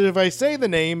thing is that if I say the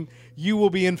name, you will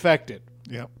be infected.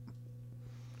 Yep.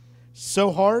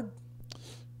 So hard.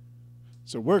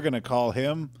 So we're going to call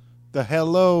him the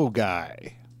Hello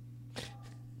Guy.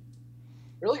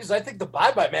 Really? Because I think the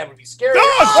Bye-Bye Man would be scary. Blam!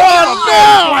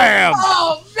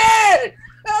 Oh, man!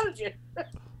 How did you...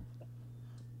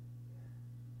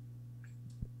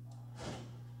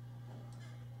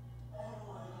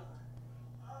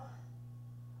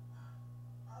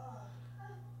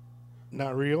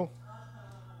 Not real.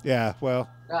 Yeah, well,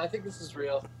 No, I think this is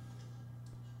real.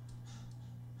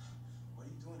 What are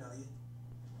you doing,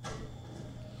 Elliot?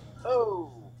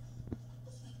 Oh.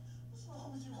 What's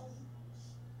wrong with you,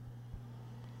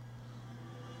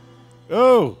 Elliot?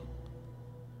 oh,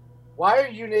 Why are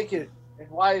you naked? And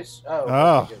why is... Oh.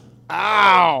 Oh. naked.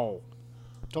 Ow!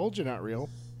 Told you not real.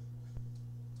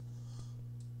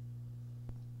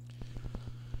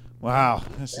 wow,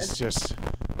 this is just...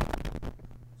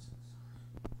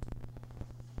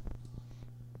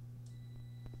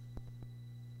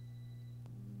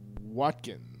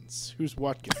 Watkins. Who's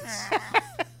Watkins?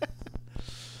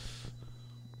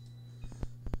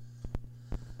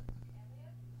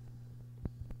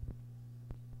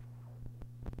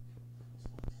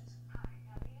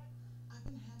 I've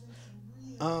been having some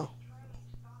real Oh.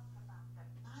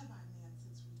 Bye-Bye Man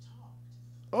since we talked.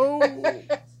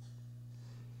 Oh.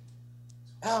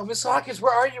 Oh, Miss Hawkins,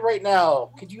 where are you right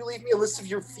now? Could you leave me a list of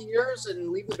your fears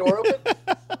and leave the door open?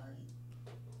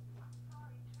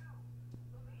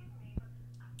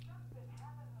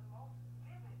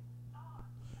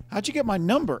 How'd you get my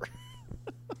number?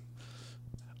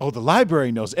 Oh, the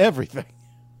library knows everything.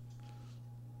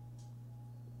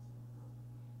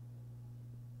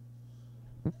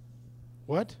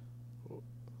 What?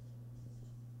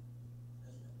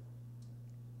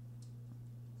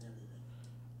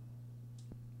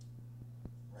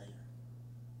 Right here.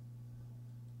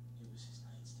 It was his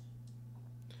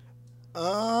nightstand.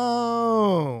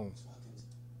 Oh.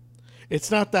 It's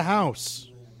not the house.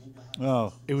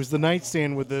 Oh, It was the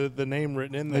nightstand with the name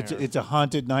written in there. it's a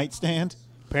haunted nightstand?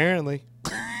 Apparently.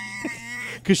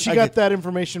 Because she I got get- that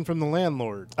information from the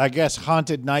landlord. I guess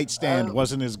haunted nightstand Oh.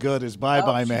 wasn't as good as Bye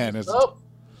Bye Man. Is Oh,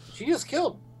 she just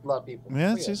killed a lot of people.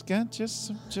 Yeah, Look it's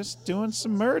at just doing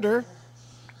some murder.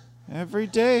 Every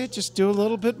day, just do a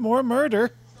little bit more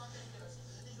murder.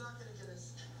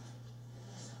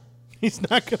 He's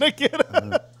not going to get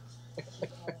it.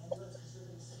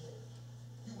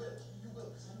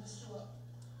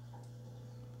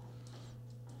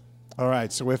 All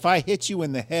right, so if I hit you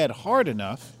in the head hard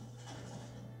enough,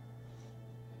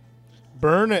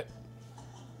 Burn it.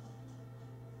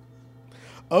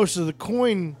 Oh, so the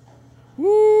coin.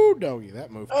 Woo, doggy, that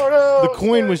moved. Oh, no, The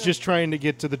coin it's was there. just trying to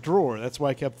get to the drawer. That's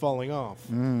why it kept falling off.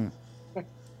 I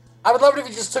would love it if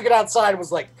he just took it outside and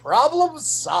was like, problem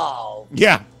solved.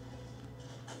 yeah.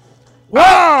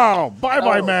 Wow, Bye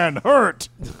Bye Oh. Man hurt.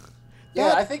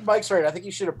 Yeah, I think Mike's right. I think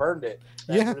you should have burned it.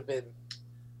 That Yeah. would have been...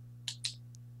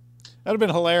 That'd have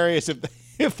been hilarious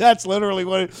if that's literally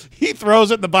what he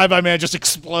throws it and the Bye Bye Man just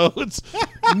explodes.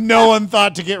 No one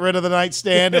thought to get rid of the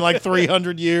nightstand in like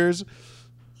 300 years.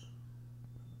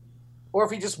 Or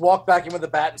if he just walked back in with a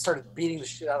bat and started beating the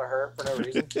shit out of her for no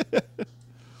reason.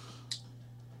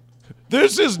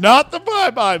 This is not the Bye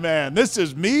Bye Man. This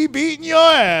is me beating your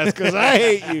ass because I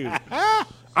hate you.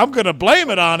 I'm going to blame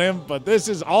it on him, but this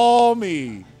is all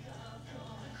me.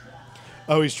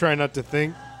 Oh, he's trying not to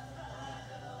think.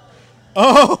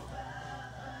 Oh.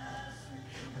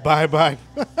 Bye-bye.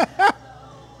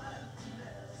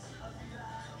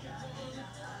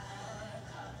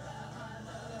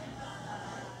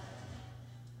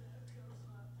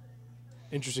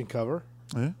 Interesting cover.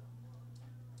 Yeah.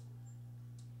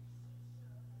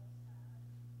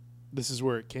 This is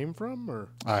where it came from, or?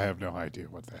 I have no idea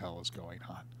what the hell is going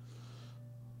on.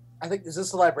 I think, is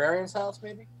this the librarian's house,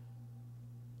 maybe?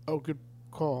 Oh, good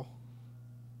call.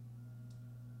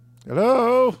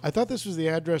 Hello? I thought this was the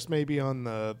address maybe on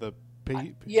the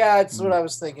page. Yeah, it's what I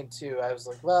was thinking, too. I was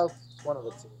like, well, it's one of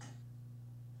the two.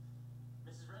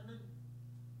 Mrs. Redmond?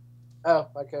 Oh,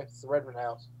 okay. It's the Redmond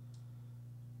house.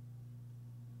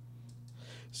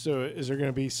 So is there going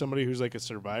to be somebody who's like a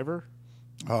survivor?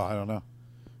 Oh, I don't know.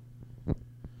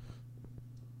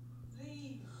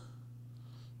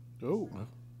 Oh.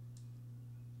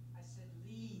 I said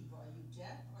leave. Are you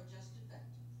deaf or just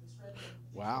defective? Miss Redmond,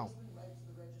 Wow. his husband right to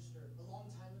the register a long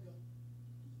time ago.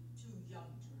 You're too young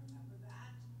to remember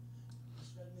that.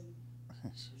 Miss Redmond,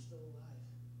 you're still alive.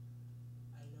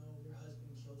 I know your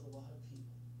husband killed a lot of people.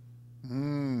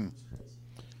 It's crazy.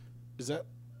 Is that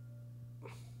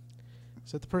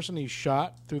the person he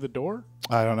shot through the door?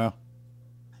 I don't know.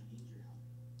 I need your help.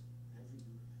 Whatever you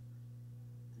remember.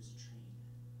 There's a train.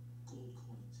 Gold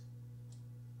coins.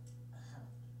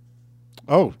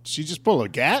 Oh, she just pulled a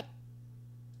gat?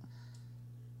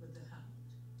 With the hound.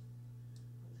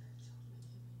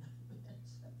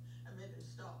 I made her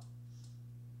stop. I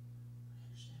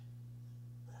understand.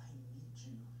 But I need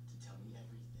you to tell me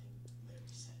everything Larry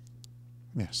said.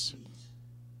 Yes. Please.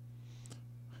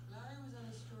 Larry was on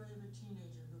a story of a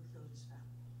teenager who killed his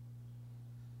family.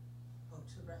 Spoke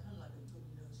to Redmond like a good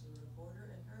nosy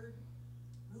reporter and heard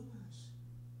rumors,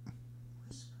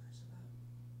 whispers about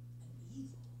an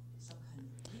evil, some kind of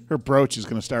evil. Her brooch is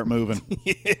going to start moving.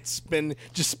 Spin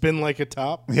like a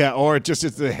top. Yeah, or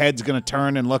the head's going to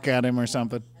turn and look at him or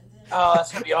something. Oh,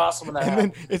 that's gonna be awesome when that And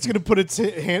happens. then it's gonna put its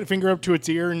finger up to its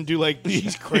ear and do like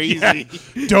she's crazy.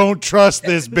 Don't trust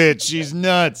this bitch. She's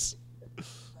nuts. But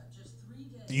just 3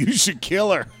 days You should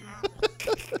kill her. October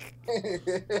 20th,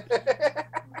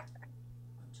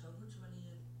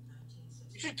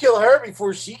 1960. You should kill her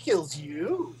before she kills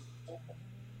you.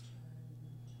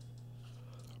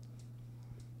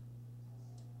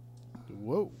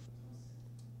 Whoa.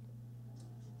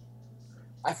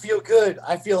 I feel good.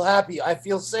 I feel happy. I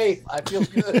feel safe. I feel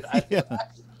good. I feel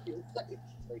happy. I feel safe.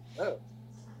 Like, no.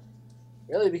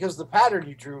 Really, because the pattern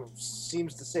you drew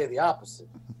seems to say the opposite.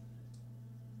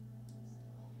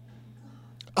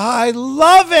 I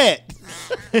love it.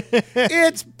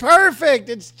 It's perfect.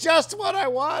 It's just what I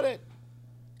wanted.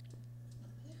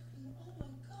 Oh my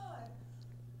God.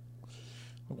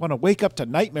 I want to wake up to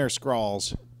nightmare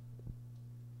scrawls.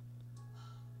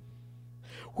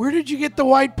 Where did you get the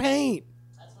white paint?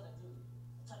 That's what I do.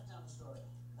 Type down the story.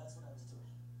 That's what I was doing.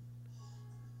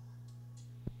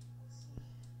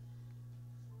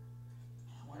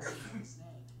 I want to see his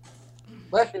name.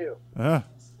 Bless you.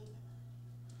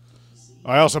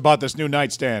 I also bought this new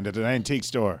nightstand at an antique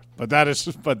store, but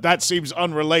that seems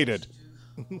unrelated.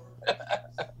 I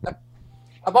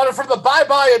bought it from the Bye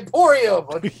Bye Emporium.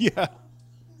 Yeah.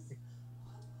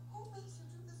 Who makes you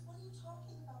do this? What are you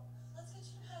talking about? Let's get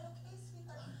you out, okay,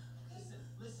 sweetheart? Okay.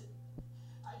 Listen.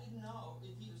 I didn't know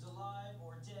if he was alive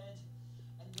or dead.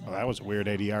 And then Well, that was a weird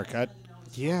ADR cut.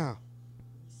 Yeah. When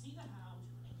you see the hound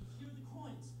and you hear the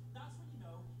coins, that's when you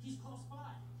know he's close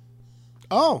by.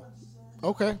 Oh.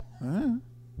 Okay. I don't know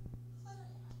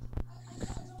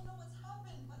what's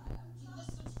happened, but He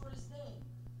listens for his name.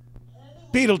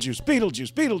 Anyone Beetlejuice,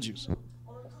 Beetlejuice, Beetlejuice.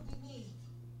 or it could be me.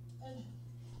 And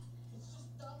it's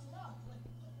just dumb luck. Like,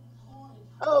 coin.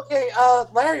 Okay,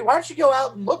 Larry, why don't you go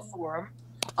out and look for him?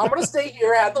 I'm gonna stay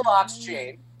here, have the locks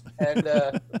chain, and what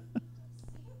does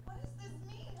this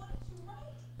mean? What did you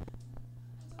write?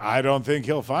 I don't think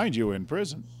he'll find you in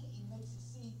prison. He makes you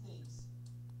see things.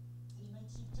 He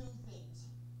makes you do things.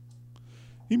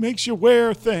 He makes you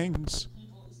wear things.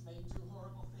 People he's made do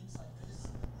horrible things like this.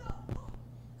 No.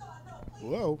 God, no, please.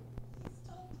 Whoa.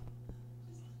 Please don't.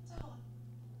 Please don't.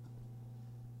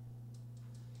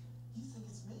 You think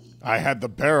it's me? I had the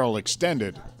barrel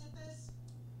extended. I did this?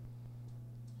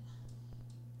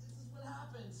 This is what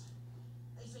happens.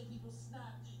 They say people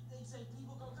snap. They say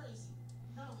people go crazy.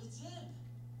 No, it's him.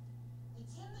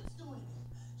 It's him that's doing it.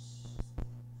 Shh. Put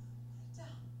it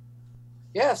down.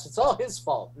 yes, it's all his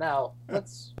fault. Now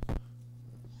let's.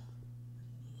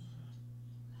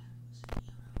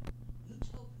 You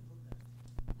told people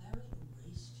that Larry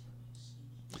erased you, you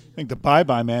see. I think the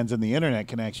bye-bye man's in the internet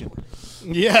connection.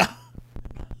 Yeah.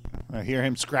 I hear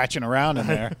him scratching around in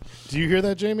there. Do you hear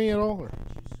that, Jamie, at all? Or?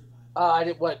 I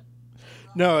did what?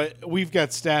 No, we've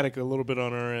got static a little bit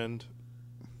on our end.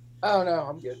 Oh no,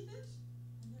 I'm good. I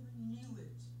never knew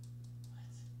it. What?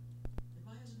 If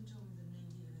my husband told me the name,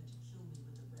 he'd have had to kill me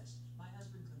with the rest. My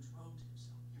husband controlled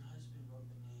himself. Your husband wrote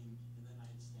the name in the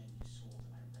nightstand you sold,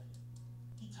 and I read it.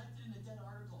 He typed it in a dead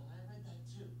article, and I read that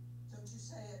too. Don't you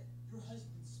say it. Your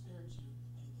husband spared you,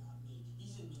 and he got me.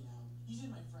 He's in me now. He's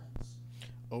in my friends.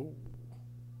 Oh.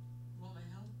 You want my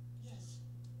help? Yes.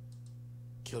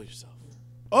 Kill yourself.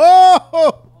 Oh!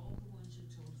 All the ones you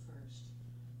told first,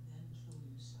 then kill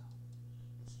yourself.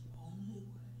 It's the only way.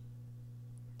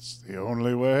 It's the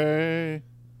only way.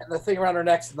 And the thing around her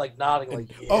neck's like nodding, like.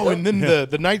 Yeah. Oh, and then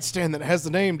the nightstand that has the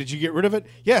name, did you get rid of it?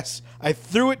 Yes. I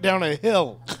threw it down a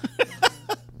hill.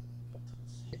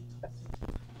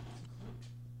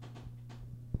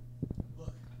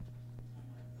 Look,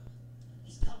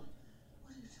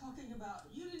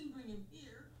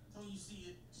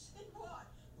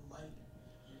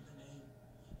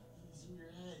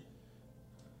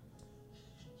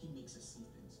 makes us see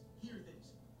things, hear things.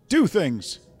 Do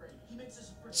things. He makes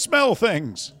us afraid. Smell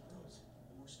things.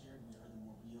 The more scared we are, the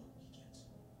more real he gets.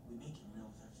 We make him real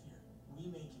with our fear. We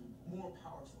make him more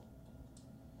powerful.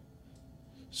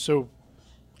 So,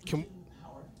 We give him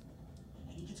power,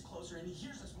 and he gets closer, and he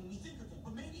hears us when we think of him.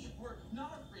 But maybe if we're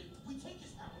not afraid, we take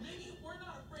his power. Maybe if we're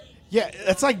not afraid. yeah,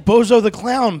 that's like Bozo the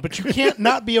Clown, but you can't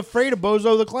not be afraid of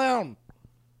Bozo the Clown.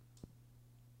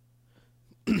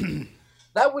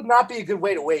 That would not be a good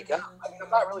way to wake up. I mean, I'm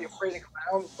not really afraid of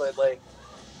clowns, but like,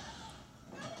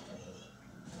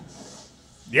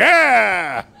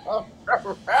 Yeah. oh,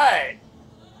 right.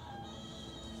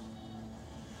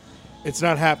 It's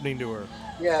not happening to her.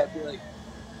 Yeah, it'd be like,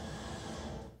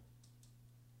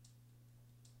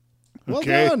 Well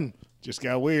Okay. done. Just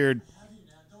got weird. I have you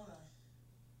now, don't I?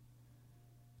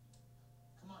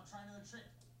 Come on, try another trick.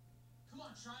 Come on,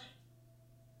 try it.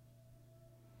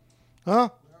 Huh?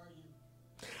 Where are you?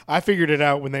 I figured it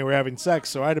out when they were having sex,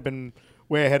 so I'd have been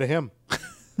way ahead of him.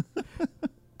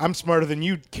 I'm smarter than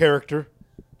you, character.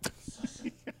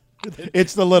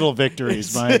 It's the little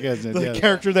victories, Mike, isn't it? The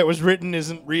character that was written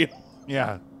isn't real.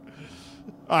 Yeah.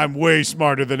 I'm way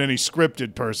smarter than any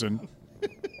scripted person.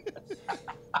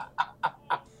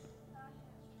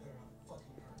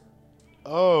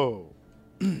 Oh.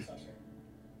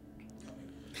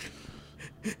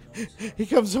 He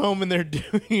comes home and they're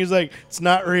doing. He's like, "It's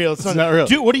not real. It's not real."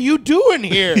 Dude, what are you doing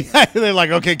here? They're like,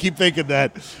 okay, keep thinking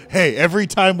that. Hey, every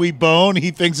time we bone,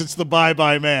 he thinks it's the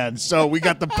bye-bye man. So we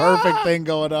got the perfect thing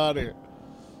going on here.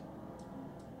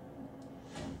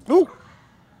 Ooh.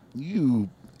 You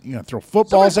gonna throw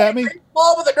footballs at me?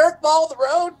 ball with a dirt ball with the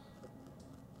road.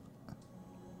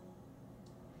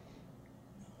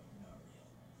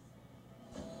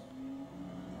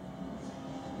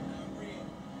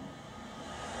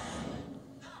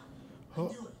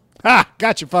 Ha!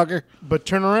 Gotcha, fucker. But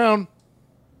turn around.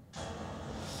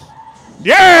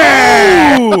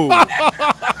 Yeah! Ooh.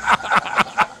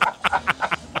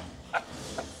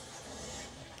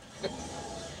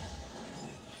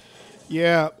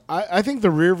 Yeah, I think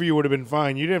the rear view would have been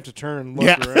fine. You didn't have to turn and look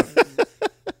Yeah. around.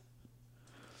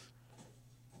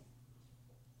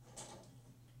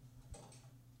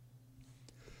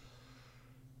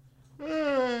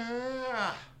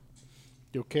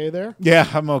 You okay there? Yeah,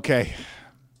 I'm okay.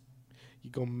 You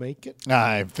gonna make it?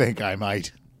 I think I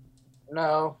might.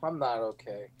 No, I'm not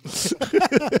okay.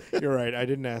 You're right. I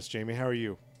didn't ask Jamie. How are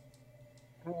you?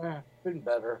 Been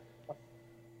better.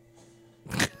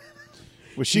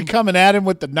 Was she coming at him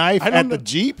with the knife I don't at the know.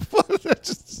 Jeep? You want to play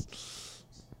tricks?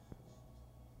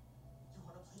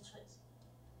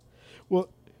 Well,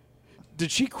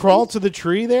 did she crawl to the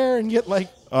tree there and get like,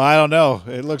 Oh, I don't know.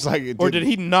 It looks like it. or did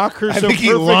he knock her I so think he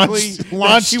perfectly that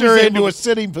launched she her was into able a to-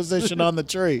 sitting position on the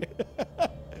tree.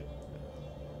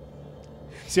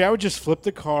 See, I would just flip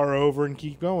the car over and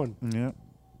keep going. Yeah.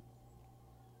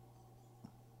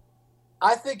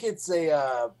 I think it's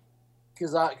a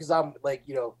because I'm like,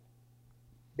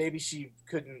 maybe she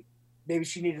couldn't. Maybe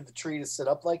she needed the tree to sit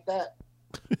up like that.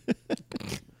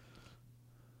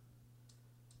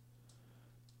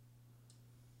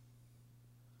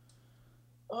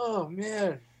 Oh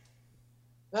man,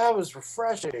 that was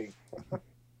refreshing.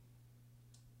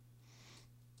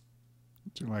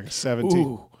 Like a 17.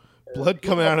 Ooh, blood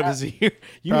coming out of his ear.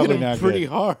 You Probably hit him not pretty good.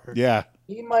 hard. Yeah.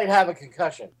 He might have a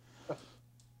concussion.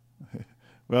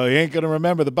 Well, he ain't going to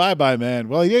remember the bye-bye man.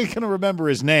 Well, he ain't going to remember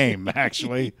his name,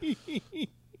 actually.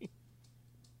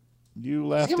 You Does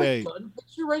left he have a a... gun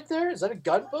picture right there? Is that a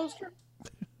gun poster?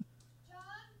 John,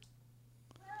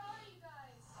 where are you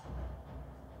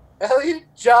guys? Elliot,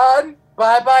 John,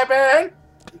 bye man.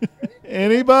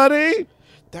 Anybody?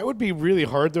 That would be really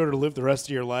hard, though, to live the rest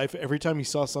of your life. Every time you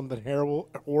saw something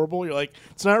horrible, you're like,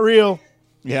 it's not real.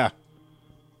 Yeah.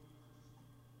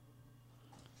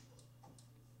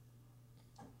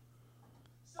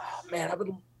 Man,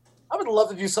 I would love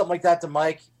to do something like that to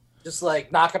Mike. Just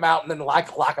like knock him out and then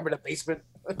lock him in a basement.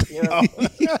 You know?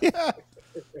 Yeah. Elliot!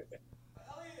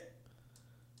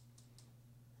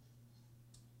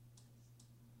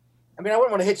 I mean, I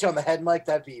wouldn't want to hit you on the head, Mike.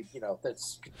 That'd be,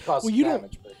 that's cause Well, some you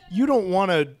damage. But You don't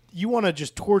want to. You want to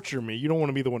just torture me. You don't want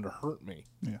to be the one to hurt me.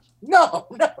 no.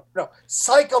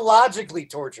 Psychologically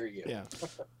torture you. Yeah.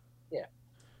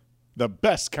 The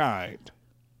best kind.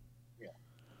 You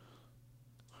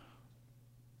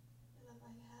look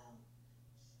like hell.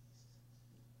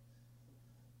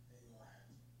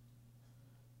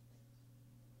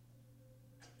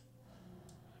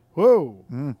 Whoa.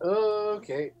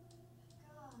 Okay.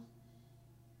 Gone.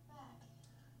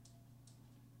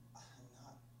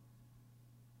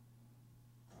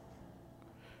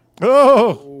 Back.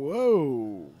 Oh!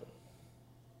 Whoa.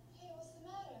 Here.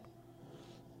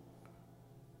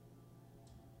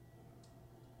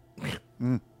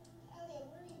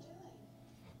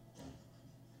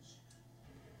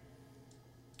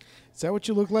 Is that what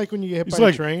you look like when you get hit He's by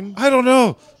like, a train? I don't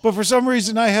know, but for some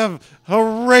reason I have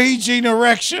a raging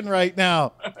erection right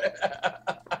now.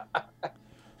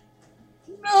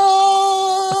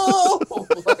 No!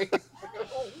 Like,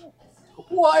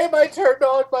 why am I turned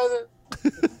on by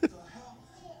the...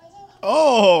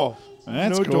 Oh,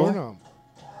 That's no cool. doorknob.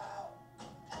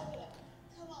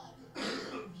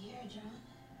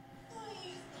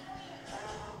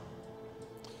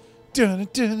 Dun, dun,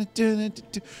 dun, dun,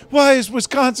 dun. Why is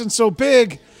Wisconsin so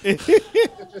big?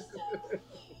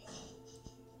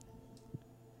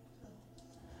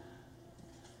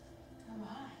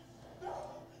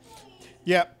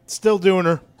 Yep, still doing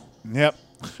her. Yep.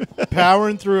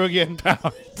 Powering through again.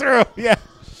 Through, yeah.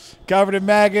 Covered in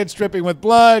maggots, dripping with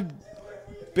blood,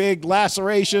 big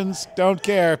lacerations. Don't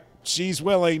care. She's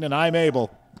willing and I'm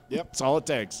able. Yep, that's all it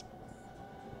takes.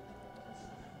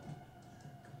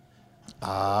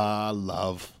 Ah,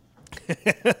 love.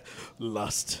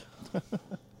 Lust.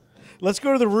 Let's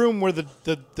go to the room where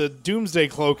the doomsday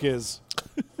cloak is.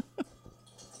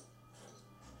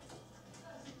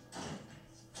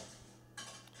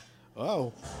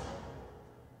 Oh.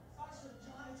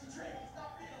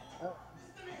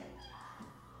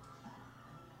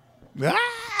 Ah,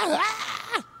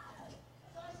 ah.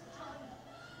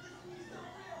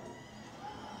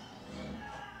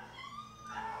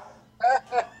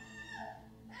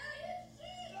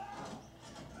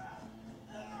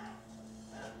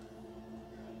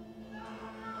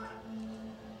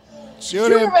 Shoot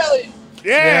Shoot him. him, Elliot!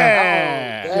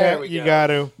 Yeah. Oh, there we you go. got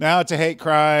to. Now it's a hate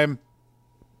crime.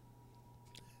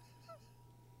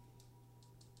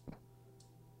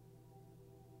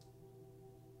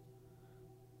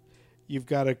 You've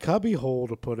got a cubby hole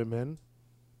to put him in.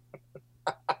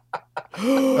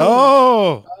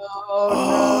 Oh. Oh,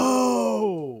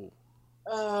 Oh.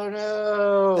 no. Oh,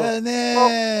 no. And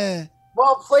then.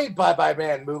 Well played, Bye Bye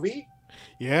Man movie.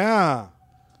 Yeah.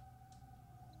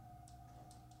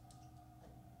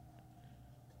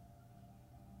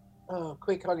 Oh,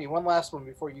 quick, honey, one last one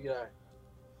before you die.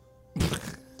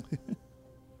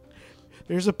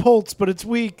 There's a pulse, but it's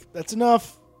weak. That's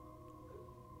enough.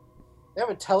 They have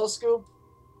a telescope?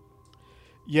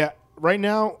 Yeah. Right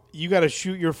now, you got to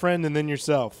shoot your friend and then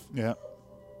yourself. Yeah.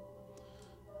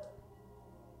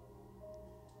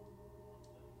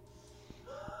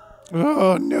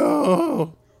 Oh,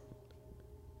 no.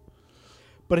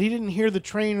 But he didn't hear the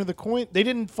train or the coin. They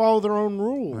didn't follow their own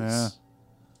rules. Yeah.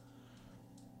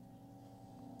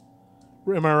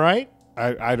 Am I right?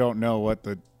 I don't know what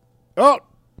the. Oh!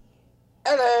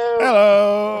 Hello!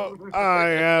 Hello! I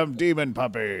am Demon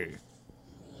Puppy.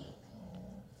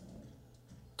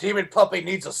 Demon Puppy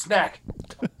needs a snack.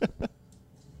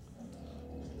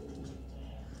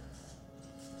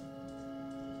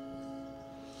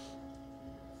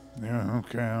 Yeah,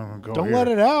 okay, I'm gonna go Don't here. let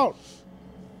it out.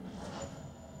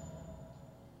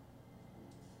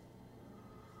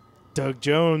 Doug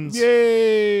Jones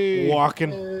Yay!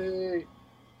 walking. Hey.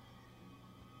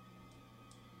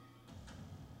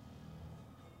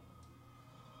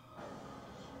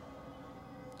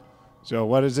 So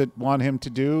what does it want him to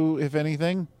do, if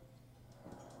anything?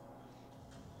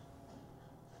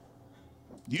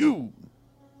 You.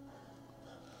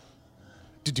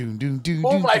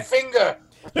 Pull my finger!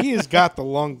 He has got the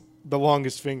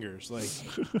longest fingers. Like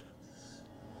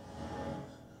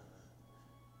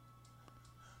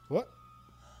what?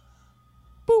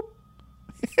 Boop.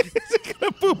 Is it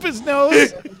gonna boop his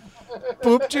nose?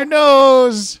 Booped your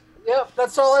nose. Yep,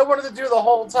 that's all I wanted to do the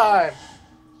whole time.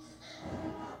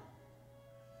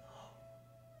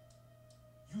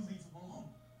 You leave him alone.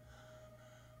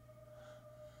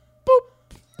 Boop.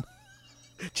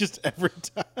 Just every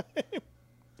time.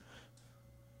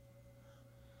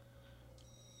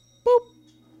 Boop.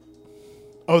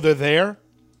 Oh, they're there?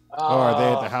 Oh, are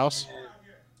they at the house? Hey man,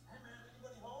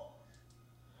 anybody home?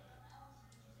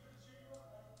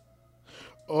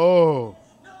 Oh.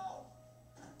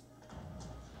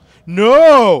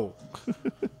 No!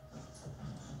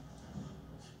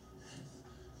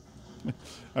 No.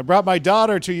 I brought my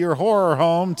daughter to your horror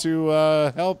home to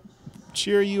help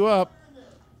cheer you up.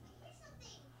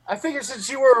 I figured since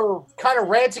you were kind of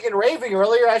ranting and raving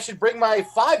earlier, I should bring my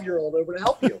 5-year-old over to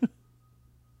help you. Go away!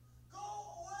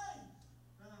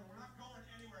 No, we're not going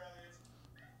anywhere, Elliot.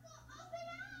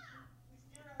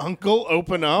 Uncle,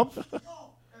 open up. Go! Hey,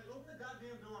 open the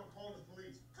goddamn door. I'm calling the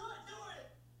police. Good, do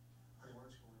it! Honey, why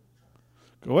don't you go in the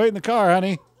truck? Go wait in the car,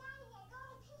 honey.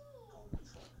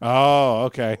 Oh,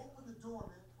 okay. Open the door,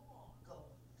 man. Come on,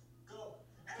 go. Go.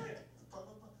 Elliot!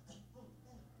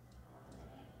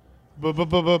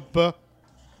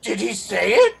 Did he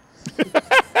say it?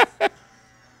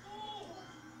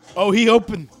 Oh, he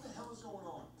opened. What the hell is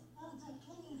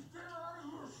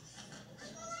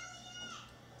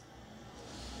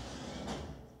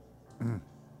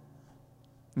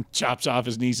Chops off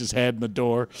his niece's head in the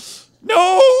door.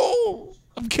 No!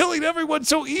 I'm killing everyone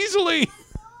so easily. Go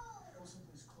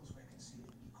someplace close where I can see it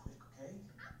quick, okay?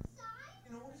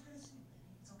 You know nobody's gonna see you,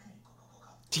 baby. It's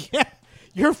okay. Go.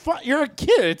 Yeah, you're a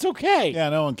kid. It's okay. Yeah,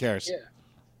 no one cares. Yeah.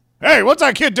 Hey, what's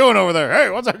that kid doing over there? Hey,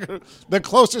 what's that kid? The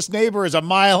closest neighbor is 1.5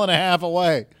 miles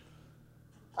away.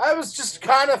 I was just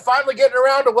kind of finally getting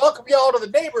around to welcome y'all to the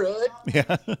neighborhood.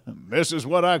 Yeah, this is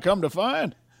what I come to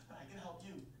find. But I can help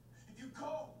you. If you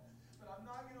go, but I'm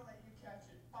not gonna let you catch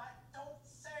it. But don't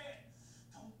say it.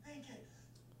 Don't think it.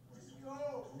 Just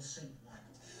go. Don't say what.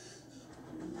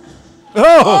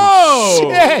 Oh,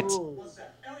 shit! What's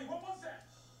that? Ellie, what was that?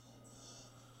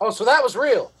 Oh, so that was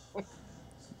real.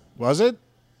 Was it?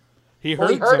 He Well,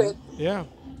 heard, he heard some- it. Yeah.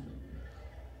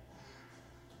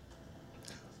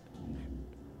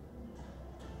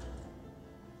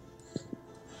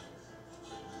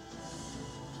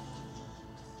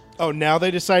 Oh, now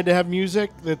they decide to have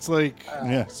music that's like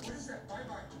Yes. What is that?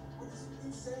 Bye-bye. What does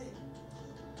it say?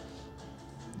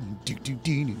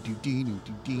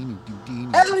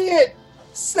 Elliot,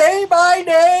 say my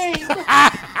name.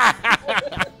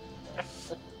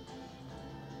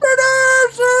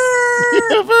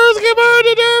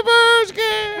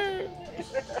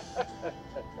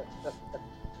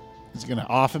 He's gonna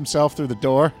off himself through the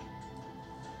door.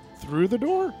 through the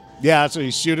door. Yeah, so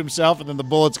he shoot himself, and then the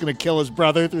bullet's gonna kill his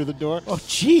brother through the door. Oh,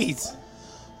 jeez.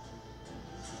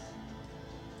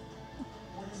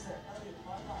 What is that? Elliot,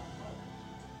 bye-bye.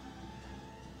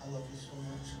 I love you so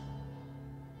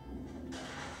much.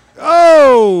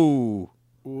 Oh,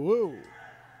 Whoa.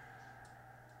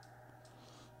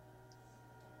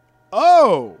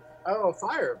 Oh, Oh,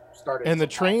 fire started. and the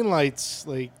train lights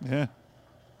like. yeah.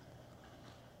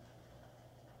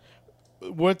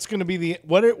 What's going to be the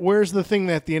what? Where's the thing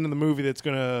at the end of the movie that's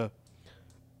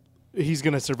he's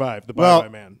gonna survive? The Well, Bye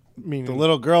Man. Meaning The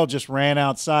little girl just ran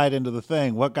outside into the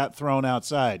thing. What got thrown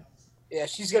outside? Yeah,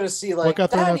 she's gonna see like What got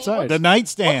thrown "Daddy, outside? The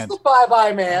nightstand. What's the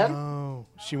bye-bye man? Oh,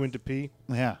 she went to pee.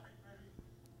 Yeah.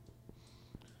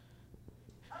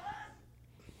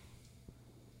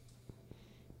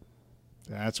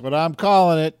 That's what I'm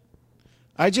calling it.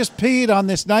 I just peed on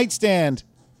this nightstand.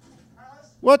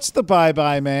 What's the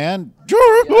bye-bye man?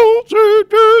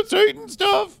 Satan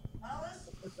stuff.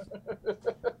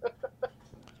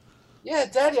 Yeah,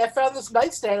 Daddy, I found this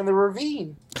nightstand in the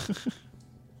ravine.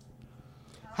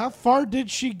 How far did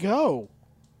she go?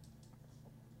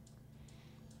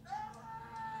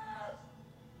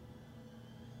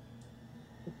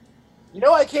 You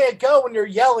know I can't go when you're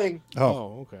yelling.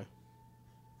 Oh, okay.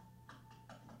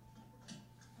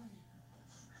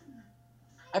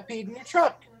 I peed in your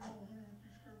truck.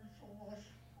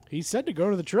 He said to go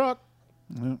to the truck.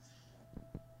 Yeah.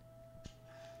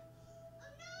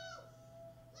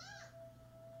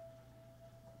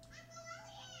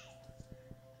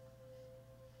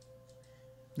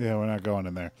 Yeah, we're not going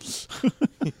in there.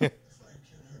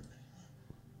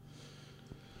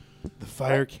 The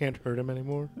fire can't hurt him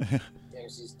anymore. Yeah,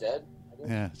 'cause he's dead. I guess.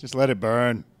 Yeah, just let it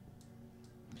burn.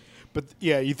 But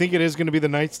yeah, you think it is going to be the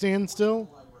nightstand still?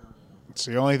 It's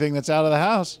the only thing that's out of the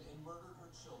house. And murdered her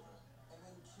children. And then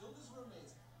killed his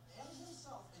roommates and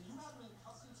himself. And you have him in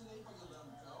custody today, but you let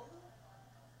him go?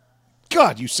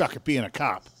 God, you suck at being a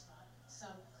cop. Some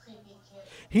creepy kid.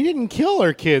 He didn't kill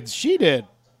her kids. She did.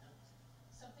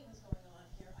 Something is going on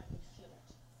here. I can feel it.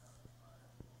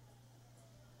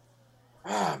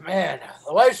 Oh, man.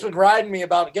 The wife's been riding me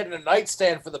about getting a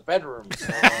nightstand for the bedroom.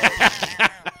 So,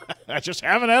 I just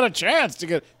haven't had a chance to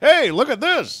get. Hey, look at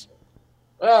this.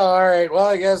 well, all right. Well,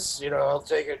 I guess, I'll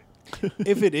take it.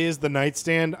 If it is the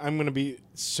nightstand, I'm going to be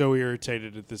so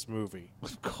irritated at this movie.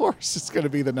 Of course, it's going to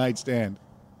be the nightstand.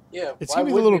 Yeah. It's why going to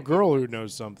be the wouldn't little it be? girl who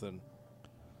knows something.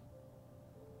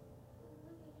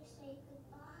 Say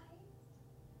goodbye.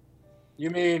 You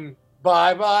mean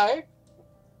bye-bye?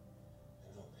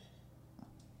 No, baby.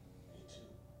 Me too.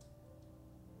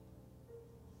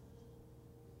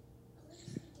 He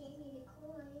gave me the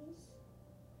coins.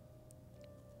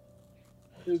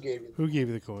 Who gave you? Who gave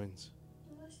you the coins?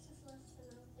 You must have left them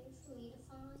out there for me to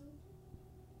find.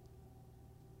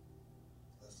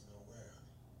 Left them out where,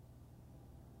 honey?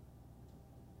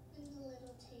 And the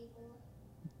little table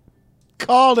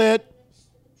Called it. next to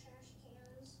the trash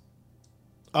cans.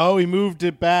 Oh, he moved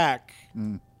it back. Is there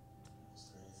anything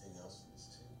else in this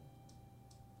too?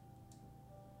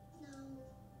 No.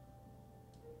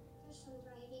 There's some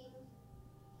writing.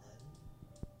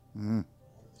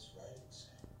 What does this writing say?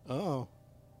 Oh,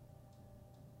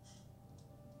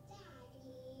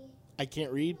 Daddy. I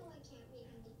can't read. No, I can't read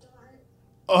in the dark.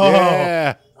 Oh,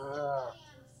 Yeah. I have a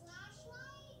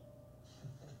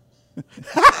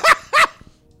flashlight.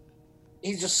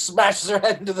 just smashes her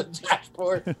head into the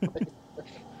dashboard.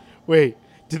 Wait,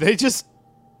 did they just?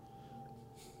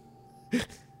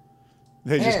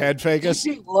 They just head fake us.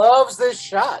 He loves this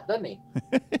shot, doesn't he?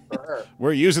 For her.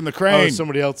 We're using the Oh, crane.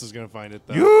 somebody else is gonna find it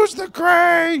though. Use the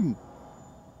crane.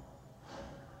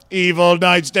 Evil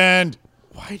nightstand.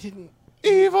 Why didn't?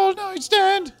 Evil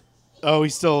nightstand. Oh,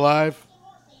 he's still alive.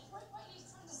 Wait, he's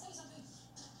trying to say something.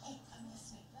 Hey, I'm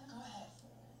listening. Go ahead.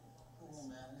 Oh,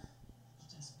 man. It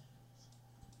doesn't.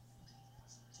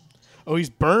 Oh, he's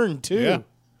burned too. Yeah.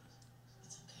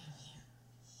 It's okay, I'm here.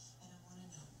 And I want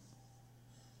to know.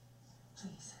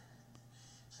 Please.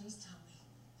 Please tell me.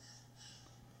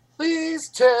 Please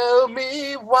tell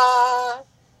me why.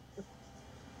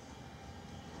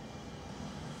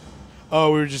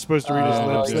 Oh, we were just supposed to read his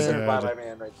Oh, lips he's there. in Bye Bye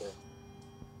Man right there.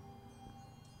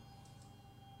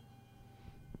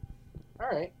 All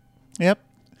right. Yep.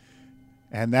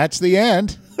 And that's the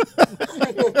end.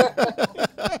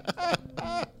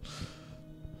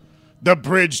 The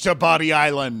bridge to Body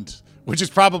Island, which is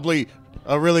probably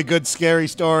a really good scary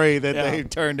story that they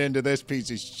turned into this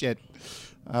piece of shit.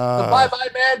 The Bye Bye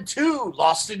Man 2,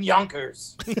 Lost in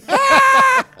Yonkers.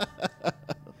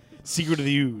 Secret of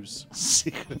the Ooze.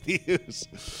 Secret of the Use.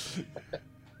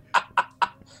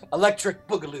 Electric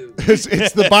Boogaloo.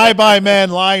 It's the Bye Bye Man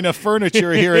line of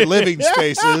furniture here at Living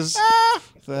Spaces.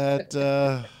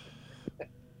 That,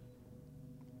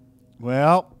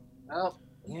 well, Oh,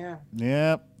 yeah.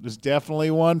 yeah, there's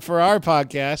definitely one for our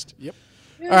podcast. Yep.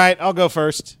 All right, I'll go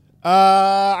first.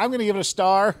 I'm going to give it a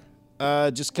star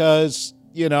just because,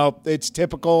 you know, it's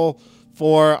typical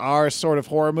for our sort of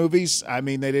horror movies. I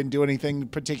mean, they didn't do anything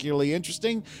particularly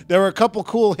interesting. There were a couple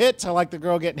cool hits. I like the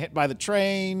girl getting hit by the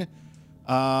train.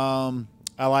 I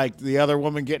like the other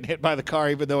woman getting hit by the car,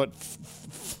 even though it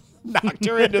knocked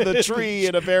her into the tree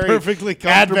in a very Perfectly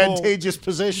comfortable. advantageous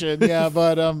position. Yeah,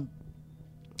 but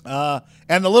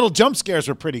and the little jump scares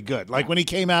were pretty good. Like when he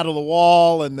came out of the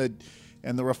wall and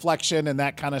the reflection and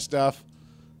that kind of stuff.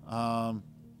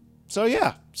 So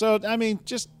yeah. So I mean,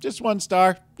 just 1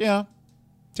 star. Yeah,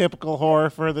 typical horror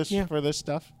for this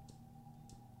stuff.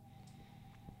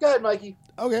 Go ahead, Mikey.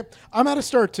 Okay, I'm at a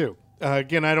star too.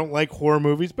 Again, I don't like horror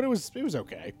movies, but it was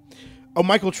okay. Oh,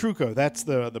 Michael Trucco, that's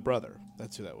the brother.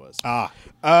 That's who that was.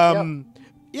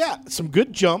 Yeah, some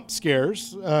good jump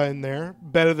scares in there.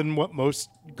 Better than what most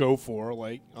go for,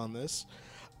 like on this.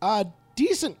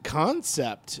 Decent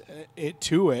concept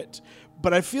to it,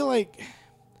 but I feel like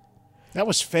That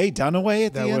was Faye Dunaway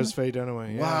at the end? that was Faye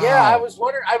Dunaway. Yeah. Wow. Yeah, I was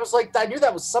wondering. I was like, I knew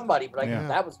that was somebody, but Yeah.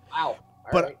 that was wow. All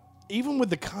But right. even with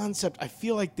the concept, I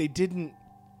feel like they didn't.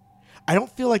 I don't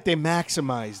feel like they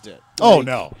maximized it. Oh, Like,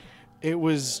 no. It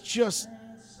was just.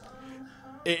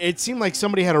 It seemed like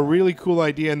somebody had a really cool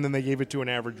idea and then they gave it to an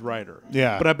average writer.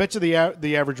 Yeah. But I bet you the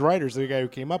average writer's the guy who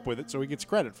came up with it, so he gets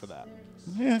credit for that.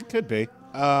 Yeah, it could be.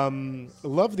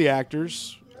 Love the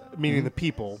actors, meaning the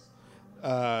people.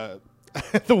 The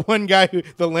one guy,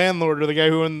 the landlord, or the guy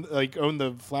who owned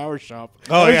the flower shop.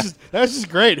 Oh, that yeah. That was just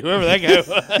great. Whoever that guy was.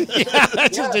 I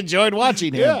just enjoyed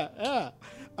watching him. Yeah.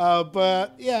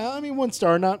 But yeah, I mean, 1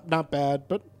 star, not bad,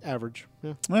 but average.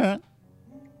 Yeah. All right.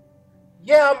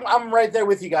 Yeah, I'm right there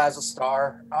with you guys. A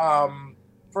star.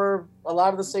 For a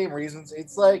lot of the same reasons.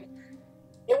 It's like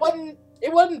it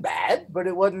wasn't bad, but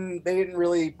it wasn't. They didn't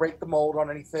really break the mold on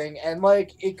anything, and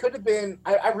like it could have been.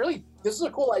 I really. This is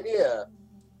a cool idea,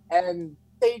 and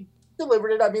they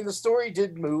delivered it. I mean, the story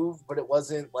did move, but it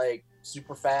wasn't like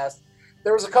super fast.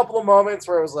 There was a couple of moments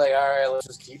where it was like, all right, let's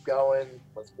just keep going.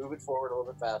 Let's move it forward a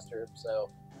little bit faster.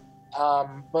 So,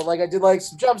 but like I did like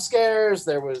some jump scares.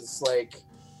 There was like.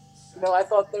 I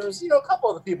thought there was, a couple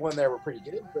of the people in there were pretty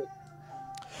good, but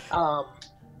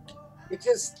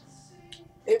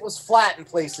it was flat in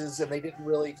places, and they didn't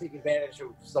really take advantage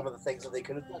of some of the things that they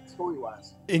could have done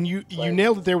story-wise. And you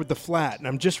nailed it there with the flat, and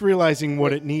I'm just realizing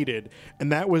what it needed, and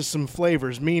that was some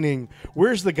flavors, meaning,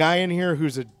 where's the guy in here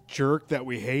who's a jerk that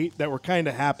we hate, that we're kind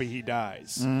of happy he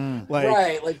dies?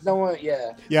 Right, like no one,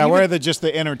 yeah. Yeah, where are just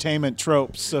the entertainment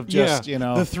tropes of just,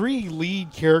 The 3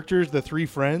 lead characters, the 3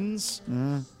 friends,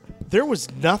 there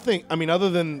was nothing, I mean, other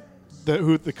than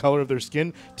the color of their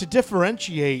skin, to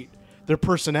differentiate their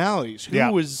personalities.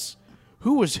 Who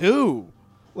was who?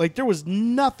 Like, there was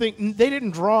nothing. They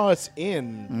didn't draw us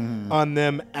in on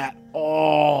them at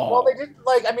all. Well, they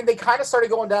didn't, they kind of started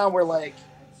going down where, like,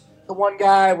 the one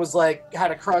guy was, like,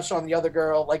 had a crush on the other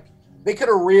girl. Like, they could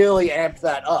have really amped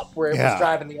that up where it was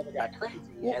driving the other guy crazy.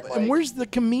 And where's the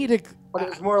comedic? But it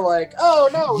was more like, oh,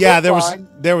 no, yeah, that's fine.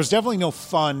 there was definitely no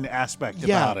fun aspect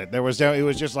about it. It was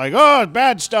just like, oh,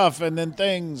 bad stuff, and then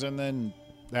things, and then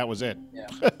that was it. Yeah.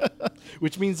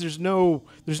 which means there's no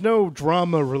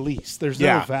drama release. There's no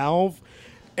Yeah. valve.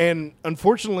 And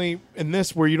unfortunately, in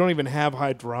this where you don't even have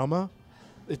high drama,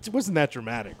 it wasn't that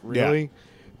dramatic, really.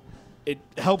 It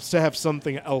helps to have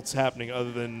something else happening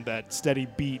other than that steady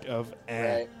beat of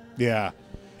Right. Yeah.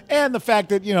 And the fact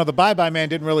that, the Bye-Bye Man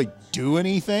didn't really do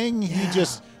anything. He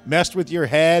just messed with your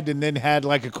head and then had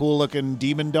like a cool looking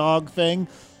demon dog thing.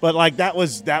 But like that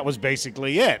was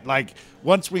basically it. Like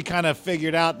once we kind of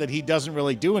figured out that he doesn't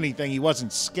really do anything, he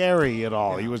wasn't scary at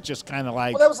all. He was just kind of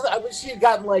like, Well, I wish he had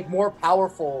gotten like more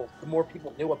powerful the more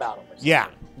people knew about him. Or something.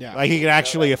 yeah. Like he could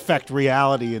actually affect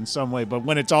reality in some way. But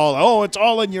when it's all, it's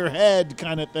all in your head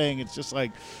kind of thing, it's just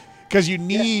like, because you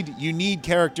need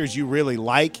characters you really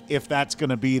like if that's going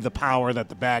to be the power that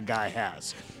the bad guy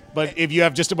has. But if you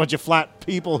have just a bunch of flat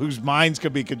people whose minds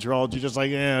could be controlled, you're just like,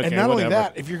 okay, And not whatever. only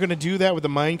that, if you're going to do that with the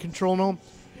mind control, no,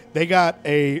 they got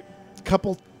a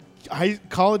couple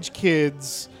college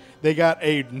kids. They got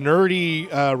a nerdy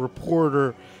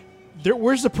reporter.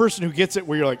 Where's the person who gets it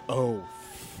where you're like, oh,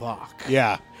 fuck.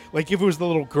 Yeah. Like if it was the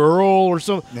little girl or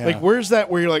something. Yeah. Like where's that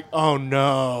where you're like, oh,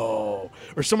 no.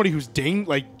 Or somebody who's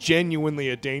like genuinely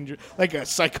a danger. Like a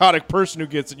psychotic person who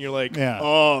gets it and you're like,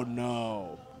 oh,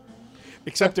 no.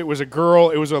 Except it was a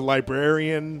girl. It was a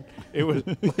librarian. It was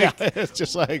it's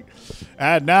just like,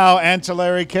 and now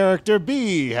ancillary character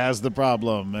B has the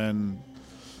problem. And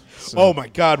so. Oh, my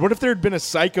God. What if there had been a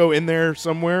psycho in there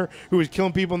somewhere who was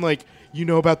killing people and like, you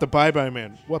know about the Bye-Bye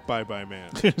Man. What Bye-Bye Man?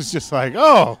 It's just like,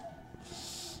 oh.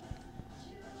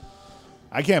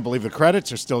 I can't believe the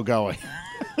credits are still going.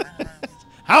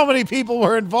 How many people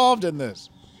were involved in this?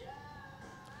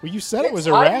 Well, you said it was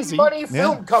a It's Razzie. Money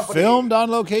Film Company. Filmed on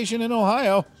location in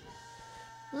Ohio.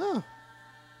 Oh.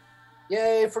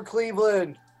 Yay for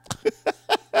Cleveland.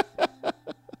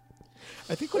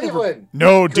 I think whenever, Cleveland.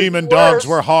 No Could demon be worse. dogs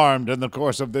were harmed in the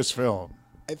course of this film.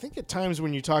 I think at times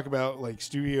when you talk about like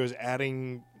studios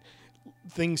adding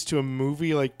things to a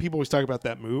movie, like people always talk about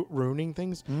that ruining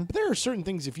things. But there are certain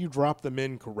things, if you drop them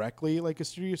in correctly, like a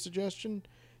studio suggestion,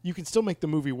 you can still make the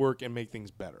movie work and make things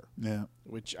better. Yeah.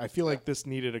 Which I feel like this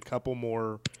needed a couple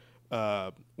more.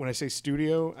 When I say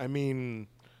studio, I mean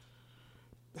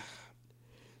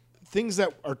things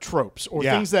that are tropes or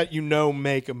things that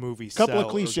make a movie sell. A couple of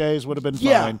cliches would have been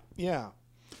Yeah. fine. Yeah.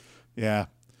 Yeah.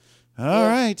 All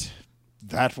right.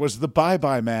 That was the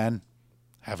Bye-Bye Man.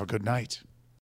 Have a good night.